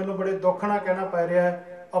ਸਟੇਜ ਤੋਂ ਮੈਨੂੰ ਬੜੇ ਦੁੱਖ ਨਾਲ ਕਹਿਣਾ ਪੈ ਰਿਹਾ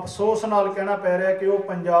ਹੈ, ਅਫਸੋਸ ਨਾਲ ਕਹਿਣਾ ਪੈ ਰਿਹਾ ਕਿ ਉਹ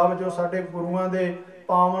ਪੰਜਾਬ ਜੋ ਸਾਡੇ ਗੁਰੂਆਂ ਦੇ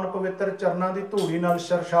ਪਾਵਨ ਪਵਿੱਤਰ ਚਰਨਾਂ ਦੀ ਧੂੜੀ ਨਾਲ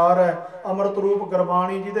ਸਰਸ਼ਾਰ ਹੈ, ਅੰਮ੍ਰਿਤ ਰੂਪ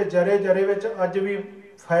ਗੁਰਬਾਣੀ ਜਿਹਦੇ ਜਰੇ ਜਰੇ ਵਿੱਚ ਅੱਜ ਵੀ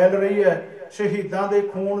ਫੈਲ ਰਹੀ ਹੈ, ਸ਼ਹੀਦਾਂ ਦੇ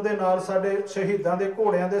ਖੂਨ ਦੇ ਨਾਲ, ਸਾਡੇ ਸ਼ਹੀਦਾਂ ਦੇ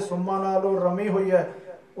ਘੋੜਿਆਂ ਦੇ ਸੁੰਮਾਂ ਨਾਲ ਉਹ ਰਮੀ ਹੋਈ ਹੈ,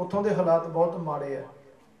 ਉੱਥੋਂ ਦੇ ਹਾਲਾਤ ਬਹੁਤ ਮਾੜੇ ਹੈ।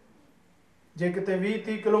 ਜੇ ਕਿਤੇ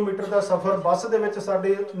 20-30 ਕਿਲੋਮੀਟਰ ਦਾ ਸਫ਼ਰ ਬੱਸ ਦੇ ਵਿੱਚ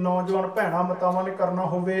ਸਾਡੇ ਨੌਜਵਾਨ ਭੈਣਾਂ ਮਾਤਾਵਾਂ ਨੇ ਕਰਨਾ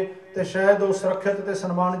ਹੋਵੇ ਤੇ ਸ਼ਾਇਦ ਉਹ ਸੁਰੱਖਿਅਤ ਤੇ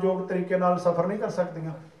ਸਨਮਾਨਯੋਗ ਤਰੀਕੇ ਨਾਲ ਸਫ਼ਰ ਨਹੀਂ ਕਰ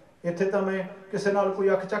ਸਕਦੀਆਂ। ਇੱਥੇ ਤਾਂ ਮੈਂ ਕਿਸੇ ਨਾਲ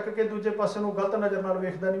ਕੋਈ ਅੱਖ ਚੱਕ ਕੇ ਦੂਜੇ ਪਾਸੇ ਨੂੰ ਗਲਤ ਨਜ਼ਰ ਨਾਲ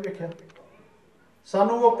ਵੇਖਦਾ ਨਹੀਂ ਵੇਖਿਆ।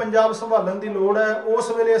 ਸਾਨੂੰ ਉਹ ਪੰਜਾਬ ਸੰਭਾਲਣ ਦੀ ਲੋੜ ਹੈ।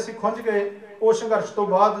 ਉਸ ਵੇਲੇ ਅਸੀਂ ਖੁੰਝ ਗਏ। ਉਹ ਸੰਘਰਸ਼ ਤੋਂ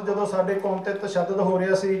ਬਾਅਦ ਜਦੋਂ ਸਾਡੇ ਕੌਮ ਤੇ ਤਸ਼ੱਦਦ ਹੋ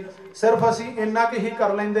ਰਿਹਾ ਸੀ, ਸਿਰਫ ਅਸੀਂ ਇੰਨਾ ਕੁ ਹੀ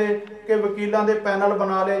ਕਰ ਲੈਂਦੇ ਕਿ ਵਕੀਲਾਂ ਦੇ ਪੈਨਲ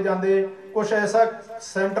ਬਣਾ ਲਏ ਜਾਂਦੇ, ਕੁਛ ਐਸਾ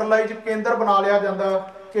ਸੈਂਟਰਲਾਈਜ਼ ਕੇਂਦਰ ਬਣਾ ਲਿਆ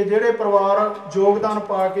ਜਾਂਦਾ ਕਿ ਜਿਹੜੇ ਪਰਿਵਾਰ ਯੋਗਦਾਨ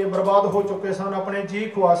ਪਾ ਕੇ ਬਰਬਾਦ ਹੋ ਚੁੱਕੇ ਸਨ, ਆਪਣੇ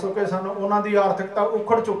ਜੀਅ ਖੁਆ ਚੁੱਕੇ ਸਨ, ਉਹਨਾਂ ਦੀ ਆਰਥਿਕਤਾ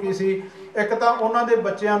ਉਖੜ ਚੁੱਕੀ ਸੀ, ਇੱਕ ਤਾਂ ਉਹਨਾਂ ਦੇ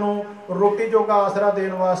ਬੱਚਿਆਂ ਨੂੰ ਰੋਟੀ ਜੋਗਾ ਆਸਰਾ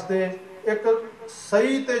ਦੇਣ ਵਾਸਤੇ ਇੱਕ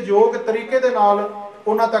ਸਹੀ ਤੇ ਯੋਗ ਤਰੀਕੇ ਦੇ ਨਾਲ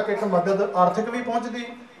ਉਹਨਾਂ ਤੱਕ ਇੱਕ ਮਦਦ ਆਰਥਿਕ ਵੀ ਪਹੁੰਚਦੀ,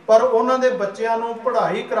 ਪਰ ਉਹਨਾਂ ਦੇ ਬੱਚਿਆਂ ਨੂੰ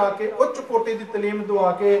ਪੜ੍ਹਾਈ ਕਰਾ ਕੇ ਉੱਚ ਕੋਟੀ ਦੀ ਤਾਲੀਮ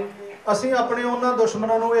ਦਵਾ ਕੇ ਅਸੀਂ ਆਪਣੇ ਉਹਨਾਂ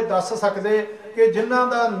ਦੁਸ਼ਮਣਾਂ ਨੂੰ ਇਹ ਦੱਸ ਸਕਦੇ ਕਿ ਜਿਨ੍ਹਾਂ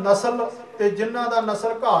ਦਾ ਨਸਲ ਤੇ ਜਿਨ੍ਹਾਂ ਦਾ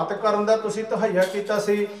ਨਸਲ ਘਾਤ ਕਰਨ ਦਾ ਤੁਸੀਂ ਤਹੱਈਆ ਕੀਤਾ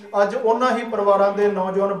ਸੀ, ਅੱਜ ਉਹਨਾਂ ਹੀ ਪਰਿਵਾਰਾਂ ਦੇ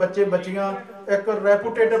ਨੌਜਵਾਨ ਬੱਚੇ ਬੱਚੀਆਂ ਇੱਕ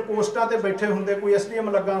ਰੈਪੂਟੇਡ ਪੋਸਟਾਂ ਤੇ ਬੈਠੇ ਹੁੰਦੇ, ਕੋਈ ਐਸਡੀਐਮ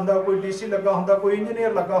ਲੱਗਾ ਹੁੰਦਾ, ਕੋਈ ਡੀਸੀ ਲੱਗਾ ਹੁੰਦਾ, ਕੋਈ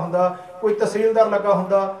ਇੰਜੀਨੀਅਰ ਲੱਗਾ ਹੁੰਦਾ, ਕੋਈ ਤਹਿਸੀਲਦਾਰ ਲੱਗਾ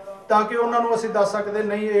ਹੁੰਦਾ, ਤਾਂ ਕਿ ਉਹਨਾਂ ਨੂੰ ਅਸੀਂ ਦੱਸ ਸਕਦੇ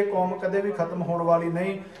ਨਹੀਂ ਇਹ ਕੌਮ ਕਦੇ ਵੀ ਖਤਮ ਹੋਣ ਵਾਲੀ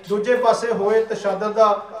ਨਹੀਂ। ਦੂਜੇ ਪਾਸੇ ਹੋਏ ਤਸ਼ੱਦਦ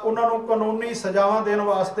ਦਾ ਉਹਨਾਂ ਨੂੰ ਕਾਨੂੰਨੀ ਸਜ਼ਾਵਾਂ ਦੇਣ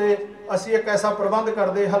ਵਾਸਤੇ ਅਸੀਂ ਇੱਕ ਐਸਾ ਪ੍ਰਬੰਧ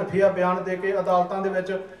ਕਰਦੇ, ਹਲਫੀਆ ਬਿਆਨ ਦੇ ਕੇ ਅਦਾਲਤਾਂ ਦੇ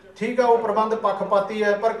ਵਿੱਚ। ਠੀਕ ਆ, ਉਹ ਪ੍ਰਬੰਧ ਪੱਖਪਾਤੀ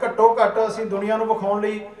ਹੈ, ਪਰ ਘੱਟੋ ਘੱਟ ਅਸੀਂ ਦੁਨੀਆ ਨੂੰ ਵਿਖਾਉਣ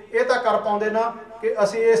ਲਈ ਇਹ ਤਾਂ ਕਰ ਪਾਉਂਦੇ ਨਾ ਕਿ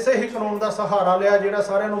ਅਸੀਂ ਇਸੇ ਹੀ ਕਾਨੂੰਨ ਦਾ ਸਹਾਰਾ ਲਿਆ ਜਿਹੜਾ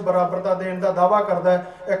ਸਾਰਿਆਂ ਨੂੰ ਬਰਾਬਰਤਾ ਦੇਣ ਦਾ ਦਾਅਵਾ ਕਰਦਾ,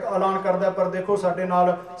 ਇੱਕ ਐਲਾਨ ਕਰਦਾ, ਪਰ ਦੇਖੋ ਸਾਡੇ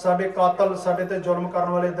ਨਾਲ ਸਾਡੇ ਕਾਤਲ, ਸਾਡੇ ਤੇ ਜ਼ੁਲਮ ਕਰਨ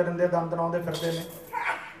ਵਾਲੇ ਦਰਿੰਦੇ ਦੰਦ ਲਾਉਂਦੇ ਫਿਰਦੇ ਨੇ।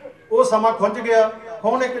 ਉਹ ਸਮਾਂ ਖੁੰਝ ਗਿਆ।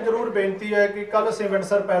 ਹੁਣ ਇੱਕ ਜ਼ਰੂਰ ਬੇਨਤੀ ਹੈ ਕਿ ਕੱਲ ਅਸੀਂ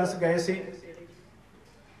ਵਿੰਡਸਰ ਪੈਲਸ ਗਏ ਸੀ,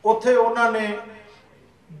 ਉੱਥੇ ਉਹਨਾਂ ਨੇ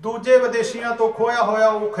ਦੂਜੇ ਵਿਦੇਸ਼ੀਆਂ ਤੋਂ ਖੋਇਆ ਹੋਇਆ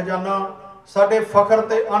ਉਹ ਖਜ਼ਾਨਾ, ਸਾਡੇ ਫਖਰ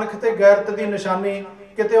ਤੇ ਅਣਖ ਤੇ ਗੈਰਤ ਦੀ ਨਿਸ਼ਾਨੀ,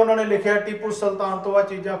 ਕਿਤੇ ਉਹਨਾਂ ਨੇ ਲਿਖਿਆ ਟੀਪੂ ਸੁਲਤਾਨ ਤੋਂ ਆ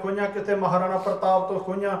ਚੀਜ਼ਾਂ ਖੋਈਆਂ, ਕਿਤੇ ਮਹਾਰਾਣਾ ਪ੍ਰਤਾਪ ਤੋਂ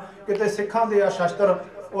ਖੋਈਆਂ, ਕਿਤੇ ਸਿੱਖਾਂ ਦੇ ਆ ਸ਼ਸਤਰ।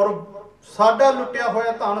 ਔਰ ਸਾਡਾ ਲੁੱਟਿਆ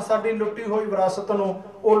ਹੋਇਆ ਧਨ, ਸਾਡੀ ਲੁੱਟੀ ਹੋਈ ਵਿਰਾਸਤ ਨੂੰ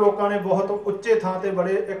ਉਹ ਲੋਕਾਂ ਨੇ ਬਹੁਤ ਉੱਚੇ ਥਾਂ ਤੇ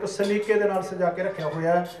ਬੜੇ ਇੱਕ ਸਲੀਕੇ ਦੇ ਨਾਲ ਸਜਾ ਕੇ ਰੱਖਿਆ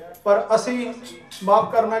ਹੋਇਆ ਹੈ। ਪਰ ਅਸੀਂ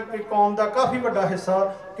ਮਾਫ ਕਰਨਾ ਕਿ ਕੌਮ ਦਾ ਕਾਫੀ ਵੱਡਾ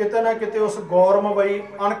ਹਿੱਸਾ ਕਿਤੇ ਨਾ ਕਿਤੇ ਉਸ ਗੌਰਮਵਈ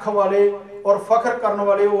ਅਣਖ ਵਾਲੇ ਔਰ ਫਖਰ ਕਰਨ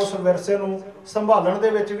ਵਾਲੇ ਉਸ ਵਿਰਸੇ ਨੂੰ ਸੰਭਾਲਣ ਦੇ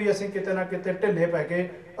ਵਿੱਚ ਵੀ ਅਸੀਂ ਕਿਤੇ ਨਾ ਕਿਤੇ ਢਿੱਲੇ ਪੈ ਗਏ,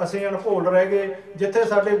 ਅਸੀਂ ਅਣਭੋਲ ਰਹਿ ਗਏ। ਜਿੱਥੇ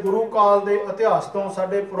ਸਾਡੇ ਗੁਰੂ ਕਾਲ ਦੇ ਇਤਿਹਾਸ ਤੋਂ,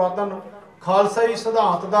 ਸਾਡੇ ਪੁਰਾਤਨ ਖਾਲਸਾਈ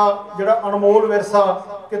ਸਿਧਾਂਤ ਦਾ ਜਿਹੜਾ ਅਨਮੋਲ ਵਿਰਸਾ,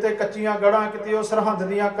 ਕਿਤੇ ਕੱਚੀਆਂ ਗੜ੍ਹਾਂ, ਕਿਤੇ ਉਹ ਸਰਹੰਦ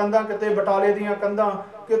ਦੀਆਂ ਕੰਧਾਂ, ਕਿਤੇ ਬਟਾਲੇ ਦੀਆਂ ਕੰਧਾਂ,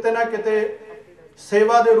 ਕਿਤੇ ਨਾ ਕਿਤੇ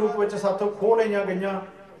ਸੇਵਾ ਦੇ ਰੂਪ ਵਿੱਚ ਸਾਥੋਂ ਖੋਹ ਲਈਆਂ ਗਈਆਂ।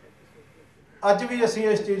 ਅੱਜ ਵੀ ਅਸੀਂ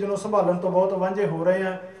ਇਸ ਚੀਜ਼ ਨੂੰ ਸੰਭਾਲਣ ਤੋਂ ਬਹੁਤ ਵਾਂਝੇ ਹੋ ਰਹੇ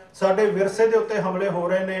ਹਾਂ। ਸਾਡੇ ਵਿਰਸੇ ਦੇ ਉੱਤੇ ਹਮਲੇ ਹੋ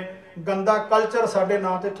ਰਹੇ ਨੇ, ਗੰਦਾ ਕਲਚਰ ਸਾਡੇ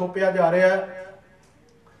ਨਾਂ ਤੇ ਥੋਪਿਆ ਜਾ ਰਿਹਾ ਹੈ,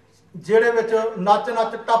 ਜਿਹੜੇ ਵਿੱਚ ਨੱਚ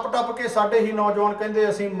ਟੱਪ ਕੇ ਸਾਡੇ ਹੀ ਨੌਜਵਾਨ ਕਹਿੰਦੇ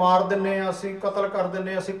ਅਸੀਂ ਮਾਰ ਦਿੰਨੇ ਆ, ਅਸੀਂ ਕਤਲ ਕਰ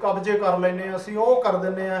ਦਿੰਨੇ, ਅਸੀਂ ਕਬਜ਼ੇ ਕਰ ਲੈਨੇ ਆ, ਅਸੀਂ ਉਹ ਕਰ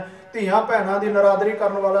ਦਿੰਨੇ ਆ। ਧੀਆਂ ਭੈਣਾਂ ਦੀ ਨਰਾਦਰੀ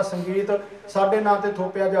ਕਰਨ ਵਾਲਾ ਸੰਗੀਤ ਸਾਡੇ ਨਾਂ ਤੇ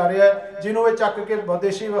ਥੋਪਿਆ ਜਾ ਰਿਹਾ ਹੈ, ਜਿਹਨੂੰ ਇਹ ਚੱਕ ਕੇ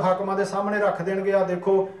ਵਿਦੇਸ਼ੀ ਹਾਕਮਾਂ ਦੇ ਸਾਹਮਣੇ ਰੱਖ ਦੇਣਗੇ। ਆ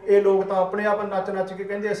ਦੇਖੋ, ਇਹ ਲੋਕ ਤਾਂ ਆਪਣੇ ਆਪ ਨੱਚ ਕੇ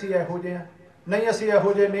ਕਹਿੰਦੇ ਅਸੀਂ ਇਹੋ ਜਿਹੇ ਆ। ਨਹੀਂ, ਅਸੀਂ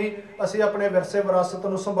ਇਹੋ ਜਿਹੇ ਨਹੀਂ। ਅਸੀਂ ਆਪਣੇ ਵਿਰਸੇ ਵਿਰਾਸਤ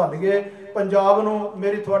ਨੂੰ ਸੰਭਾਲੀਏ। ਪੰਜਾਬ ਨੂੰ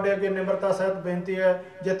ਮੇਰੀ ਤੁਹਾਡੇ ਅੱਗੇ ਨਿਮਰਤਾ ਸਹਿਤ ਬੇਨਤੀ ਹੈ,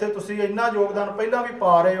 ਜਿੱਥੇ ਤੁਸੀਂ ਇੰਨਾ ਯੋਗਦਾਨ ਪਹਿਲਾਂ ਵੀ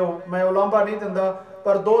ਪਾ ਰਹੇ ਹੋ, ਮੈਂ ਉਲਾਂਭਾ ਨਹੀਂ ਦਿੰਦਾ,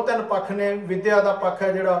 ਪਰ 2-3 ਪੱਖ ਨੇ। ਵਿਦਿਆ ਦਾ ਪੱਖ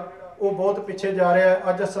ਹੈ ਜਿਹੜਾ ਉਹ ਬਹੁਤ ਪਿੱਛੇ ਜਾ ਰਿਹਾ ਹੈ।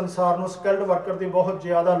 ਅੱਜ ਸੰਸਾਰ ਨੂੰ ਸਕਿਲਡ ਵਰਕਰ ਦੀ ਬਹੁਤ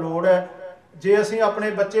ਜ਼ਿਆਦਾ ਲੋੜ ਹੈ। ਜੇ ਅਸੀਂ ਆਪਣੇ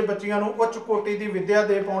ਬੱਚਿਆਂ ਨੂੰ ਉੱਚ ਕੋਟੀ ਦੀ ਵਿੱਦਿਆ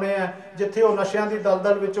ਦੇ ਪਾਉਣੇ ਆ, ਜਿੱਥੇ ਉਹ ਨਸ਼ਿਆਂ ਦੀ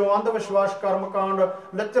ਦਲਦਲ ਵਿੱਚੋਂ, ਅੰਧ ਵਿਸ਼ਵਾਸ, ਕਰਮਕਾਂਡ,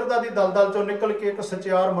 ਲੱਚਰਤਾ ਦੀ ਦਲਦਲ ਚੋਂ ਨਿਕਲ ਕੇ ਇੱਕ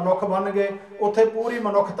ਸਚਿਆਰ ਮਨੁੱਖ ਬਣ ਗਏ, ਉੱਥੇ ਪੂਰੀ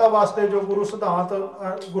ਮਨੁੱਖਤਾ ਵਾਸਤੇ ਜੋ ਗੁਰੂ ਸਿਧਾਂਤ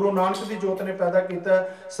ਗੁਰੂ ਨਾਨਕ ਦੀ ਜੋਤ ਨੇ ਪੈਦਾ ਕੀਤਾ,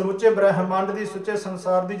 ਸਮੁੱਚੇ ਬ੍ਰਹਿਮੰਡ ਦੀ, ਸੁੱਚੇ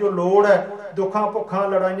ਸੰਸਾਰ ਦੀ ਜੋ ਲੋੜ ਹੈ, ਦੁੱਖਾਂ ਭੁੱਖਾਂ,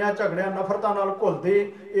 ਲੜਾਈਆਂ ਝਗੜਿਆਂ, ਨਫ਼ਰਤਾਂ ਨਾਲ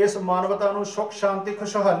ਘੁਲਦੀ ਇਸ ਮਾਨਵਤਾ ਨੂੰ ਸੁੱਖ ਸ਼ਾਂਤੀ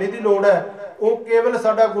ਖੁਸ਼ਹਾਲੀ ਦੀ ਲੋੜ ਹੈ, ਉਹ ਕੇਵਲ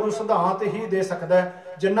ਸਾਡਾ ਗੁਰੂ ਸਿਧਾਂਤ ਹੀ ਦੇ ਸਕਦਾ ਹੈ।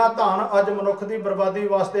 ਜਿੰਨਾ ਧਨ ਅੱਜ ਮਨੁੱਖ ਦੀ ਬਰਬਾਦੀ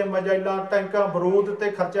ਵਾਸਤੇ ਮਜਾਇਲਾਂ, ਟੈਂਕਾਂ, ਬਰੂਦ ਤੇ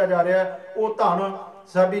ਖਰਚਿਆ ਜਾ ਰਿਹਾ, ਉਹ ਧਨ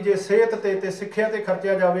ਸਾਡੀ ਜੇ ਸਿਹਤ ਤੇ ਸਿੱਖਿਆ ਤੇ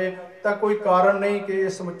ਖਰਚਿਆ ਜਾਵੇ ਤਾਂ ਕੋਈ ਕਾਰਨ ਨਹੀਂ ਕਿ ਇਹ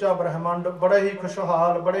ਸਮੁੱਚਾ ਬ੍ਰਹਿਮੰਡ ਬੜੇ ਹੀ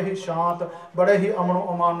ਖੁਸ਼ਹਾਲ, ਬੜੇ ਹੀ ਸ਼ਾਂਤ, ਬੜੇ ਹੀ ਅਮਨੋ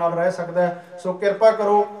ਅਮਾਨ ਨਾਲ ਰਹਿ ਸਕਦਾ ਹੈ। ਸੋ ਕਿਰਪਾ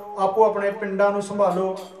ਕਰੋ, ਆਪੋ ਆਪਣੇ ਪਿੰਡਾਂ ਨੂੰ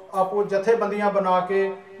ਸੰਭਾਲੋ, ਆਪੋ ਜਥੇਬੰਦੀਆਂ ਬਣਾ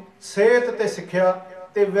ਕੇ ਸਿਹਤ ਤੇ ਸਿੱਖਿਆ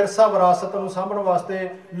ਤੇ ਵਿਰਸਾ ਵਿਰਾਸਤ ਨੂੰ ਸਾਂਭਣ ਵਾਸਤੇ,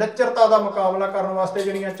 ਲੱਚਰਤਾ ਦਾ ਮੁਕਾਬਲਾ ਕਰਨ ਵਾਸਤੇ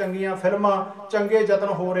ਜਿਹੜੀਆਂ ਚੰਗੀਆਂ ਫਿਲਮਾਂ, ਚੰਗੇ ਯਤਨ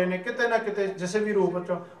ਹੋ ਰਹੇ ਨੇ, ਕਿਤੇ ਨਾ ਕਿਤੇ ਕਿਸੇ ਵੀ ਰੂਪ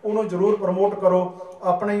ਵਿੱਚ ਉਹਨੂੰ ਜ਼ਰੂਰ ਪ੍ਰਮੋਟ ਕਰੋ।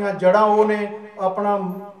 ਆਪਣੀਆਂ ਜੜ੍ਹਾਂ ਉਹ ਨੇ, ਆਪਣਾ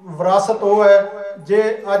ਵਿਰਾਸਤ ਉਹ ਹੈ। ਜੇ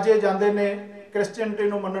ਅੱਜ ਇਹ ਜਾਂਦੇ ਨੇ ਕ੍ਰਿਸਚੀਅਨਟੀ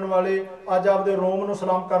ਨੂੰ ਮੰਨਣ ਵਾਲੇ, ਅੱਜ ਆਪਦੇ ਰੋਮ ਨੂੰ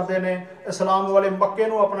ਸਲਾਮ ਕਰਦੇ ਨੇ, ਇਸਲਾਮ ਵਾਲੇ ਮੱਕੇ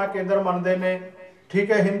ਨੂੰ ਆਪਣਾ ਕੇਂਦਰ ਮੰਨਦੇ ਨੇ,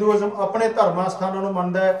 ਠੀਕ ਹੈ, ਹਿੰਦੂਇਜ਼ਮ ਆਪਣੇ ਧਰਮਾਂ ਸਥਾਨਾਂ ਨੂੰ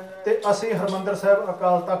ਮੰਨਦਾ ਹੈ, ਤੇ ਅਸੀਂ ਹਰਿਮੰਦਰ ਸਾਹਿਬ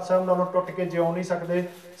ਅਕਾਲ ਤਖਤ ਸਾਹਿਬ ਨਾਲੋਂ ਟੁੱਟ ਕੇ ਜਿਉ ਨਹੀਂ ਸਕਦੇ।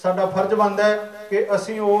 ਸਾਡਾ ਫਰਜ਼ ਬਣਦਾ ਹੈ ਕਿ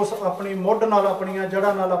ਅਸੀਂ ਉਸ ਆਪਣੀ ਮੁੱਢ ਨਾਲ, ਆਪਣੀਆਂ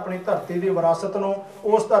ਜੜ੍ਹਾਂ ਨਾਲ, ਆਪਣੀ ਧਰਤੀ ਦੀ ਵਿਰਾਸਤ ਨੂੰ,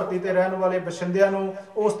 ਉਸ ਧਰਤੀ ਤੇ ਰਹਿਣ ਵਾਲੇ ਬਸ਼ਿੰਦਿਆਂ ਨੂੰ,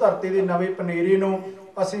 ਉਸ ਧਰਤੀ ਦੀ ਨਵੀਂ ਪਨੀਰੀ ਨੂੰ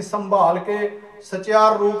ਅਸੀਂ ਸੰਭਾਲ ਕੇ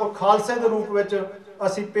ਸਚਿਆਰ ਰੂਪ, ਖਾਲਸੇ ਦੇ ਰੂਪ ਵਿੱਚ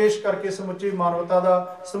ਅਸੀਂ ਪੇਸ਼ ਕਰਕੇ ਸਮੁੱਚੀ ਮਾਨਵਤਾ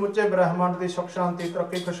ਦਾ, ਸਮੁੱਚੇ ਬ੍ਰਹਿਮੰਡ ਦੀ ਸੁੱਖ ਸ਼ਾਂਤੀ,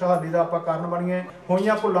 ਤਰੱਕੀ, ਖੁਸ਼ਹਾਲੀ ਦਾ ਆਪਾਂ ਕਾਰਨ ਬਣੀਏ।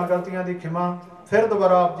 ਹੋਈਆਂ ਭੁੱਲਾਂ ਗਲਤੀਆਂ ਦੀ ਖਿਮਾ। ਫਿਰ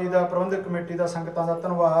ਦੁਬਾਰਾ ਆਪ ਜੀ ਦਾ, ਪ੍ਰਬੰਧਕ ਕਮੇਟੀ ਦਾ, ਸੰਗਤਾਂ ਦਾ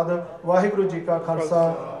ਧੰਨਵਾਦ। ਵਾਹਿਗੁਰੂ ਜੀ ਕਾ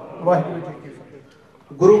ਖਾਲਸਾ, ਵਾਹਿਗੁਰੂ ਜੀ ਕੀ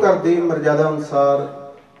ਫਤਿਹ। ਗੁਰੂ ਘਰ ਦੀ ਮਰਜ਼ਾਦਾ ਅਨੁਸਾਰ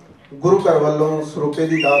ਗੁਰੂ ਘਰ ਵੱਲੋਂ ਸਰੂਪੇ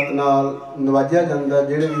ਦੀ ਦਾਤ ਨਾਲ ਨਵਾਜਿਆ ਜਾਂਦਾ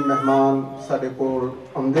ਜਿਹੜੇ ਵੀ ਮਹਿਮਾਨ ਸਾਡੇ ਕੋਲ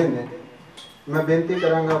ਆਉਂਦੇ ਨੇ, ਮੈਂ ਬੇਨਤੀ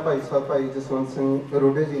ਕਰਾਂਗਾ ਭਾਈ ਸਾਹਿਬ ਭਾਈ ਜਸਵੰਤ ਸਿੰਘ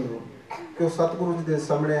ਰੋਡੇ ਜੀ ਨੂੰ ਕਿ ਉਹ ਸਤਿਗੁਰੂ ਜੀ ਦੇ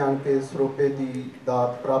ਸਾਹਮਣੇ ਆਣ ਕੇ ਸਰੂਪੇ ਦੀ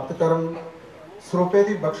ਦਾਤ ਪ੍ਰਾਪਤ ਕਰਨ, ਸਰੂਪੇ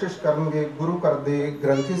ਦੀ ਬਖਸ਼ਿਸ਼ ਕਰਨਗੇ। ਗੁਰੂ ਘਰ ਦੇ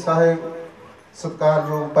ਗ੍ਰੰਥੀ ਸਾਹਿਬ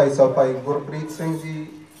ਸਤਿਕਾਰਯੋਗ ਭਾਈ ਸਾਹਿਬ ਭਾਈ ਗੁਰਪ੍ਰੀਤ ਸਿੰਘ ਜੀ,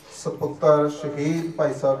 ਸਪੁੱਤਰ ਸ਼ਹੀਦ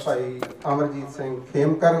ਭਾਈ ਸਾਹਿਬ ਭਾਈ ਅਮਰਜੀਤ ਸਿੰਘ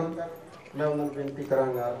ਖੇਮਕਰਨ, ਮੈਂ ਉਹਨਾਂ ਨੂੰ ਬੇਨਤੀ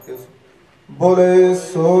ਕਰਾਂਗਾ ਕਿ ਬੋਲੇ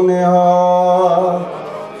ਸੋ ਨਿਹਾਲ।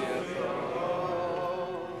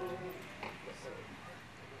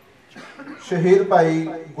 ਸ਼ਹੀਦ ਭਾਈ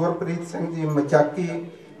ਗੁਰਪ੍ਰੀਤ ਸਿੰਘ ਜੀ ਮਚਾਕੀ,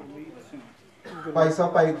 ਭਾਈ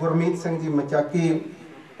ਸਾਹਿਬ ਭਾਈ ਗੁਰਮੀਤ ਸਿੰਘ ਜੀ ਮਚਾਕੀ,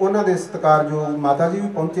 ਉਹਨਾਂ ਦੇ ਸਤਿਕਾਰਯੋਗ ਮਾਤਾ ਜੀ ਵੀ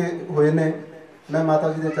ਪਹੁੰਚੇ ਹੋਏ ਨੇ। ਮੈਂ ਮਾਤਾ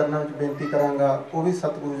ਜੀ ਦੇ ਚਰਨਾਂ ਵਿੱਚ ਬੇਨਤੀ ਕਰਾਂਗਾ ਉਹ ਵੀ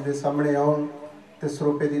ਸਤਿਗੁਰੂ ਜੀ ਦੇ ਸਾਹਮਣੇ ਆਉਣ ਤੇ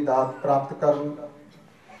ਸਰੂਪੇ ਦੀ ਦਾਤ ਪ੍ਰਾਪਤ ਕਰਨ।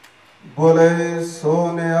 ਬੋਲੇ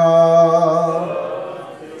ਸੋ ਨਿਹਾਲ।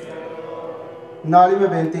 ਨਾਲ ਹੀ ਮੈਂ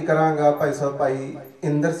ਬੇਨਤੀ ਕਰਾਂਗਾ ਭਾਈ ਸਾਹਿਬ ਭਾਈ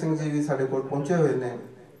ਇੰਦਰ ਸਿੰਘ ਜੀ ਵੀ ਸਾਡੇ ਕੋਲ ਪਹੁੰਚੇ ਹੋਏ ਨੇ,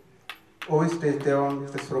 ਉਹ ਵੀ ਸਟੇਜ ਤੇ ਆਉਣ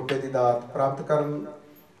ਤੇ ਸਰੂਪੇ ਦੀ ਦਾਤ ਪ੍ਰਾਪਤ ਕਰਨ।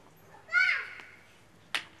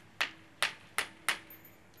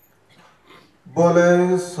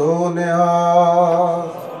 ਬੋਲੇ ਸੋ ਨਿਹਾਲ।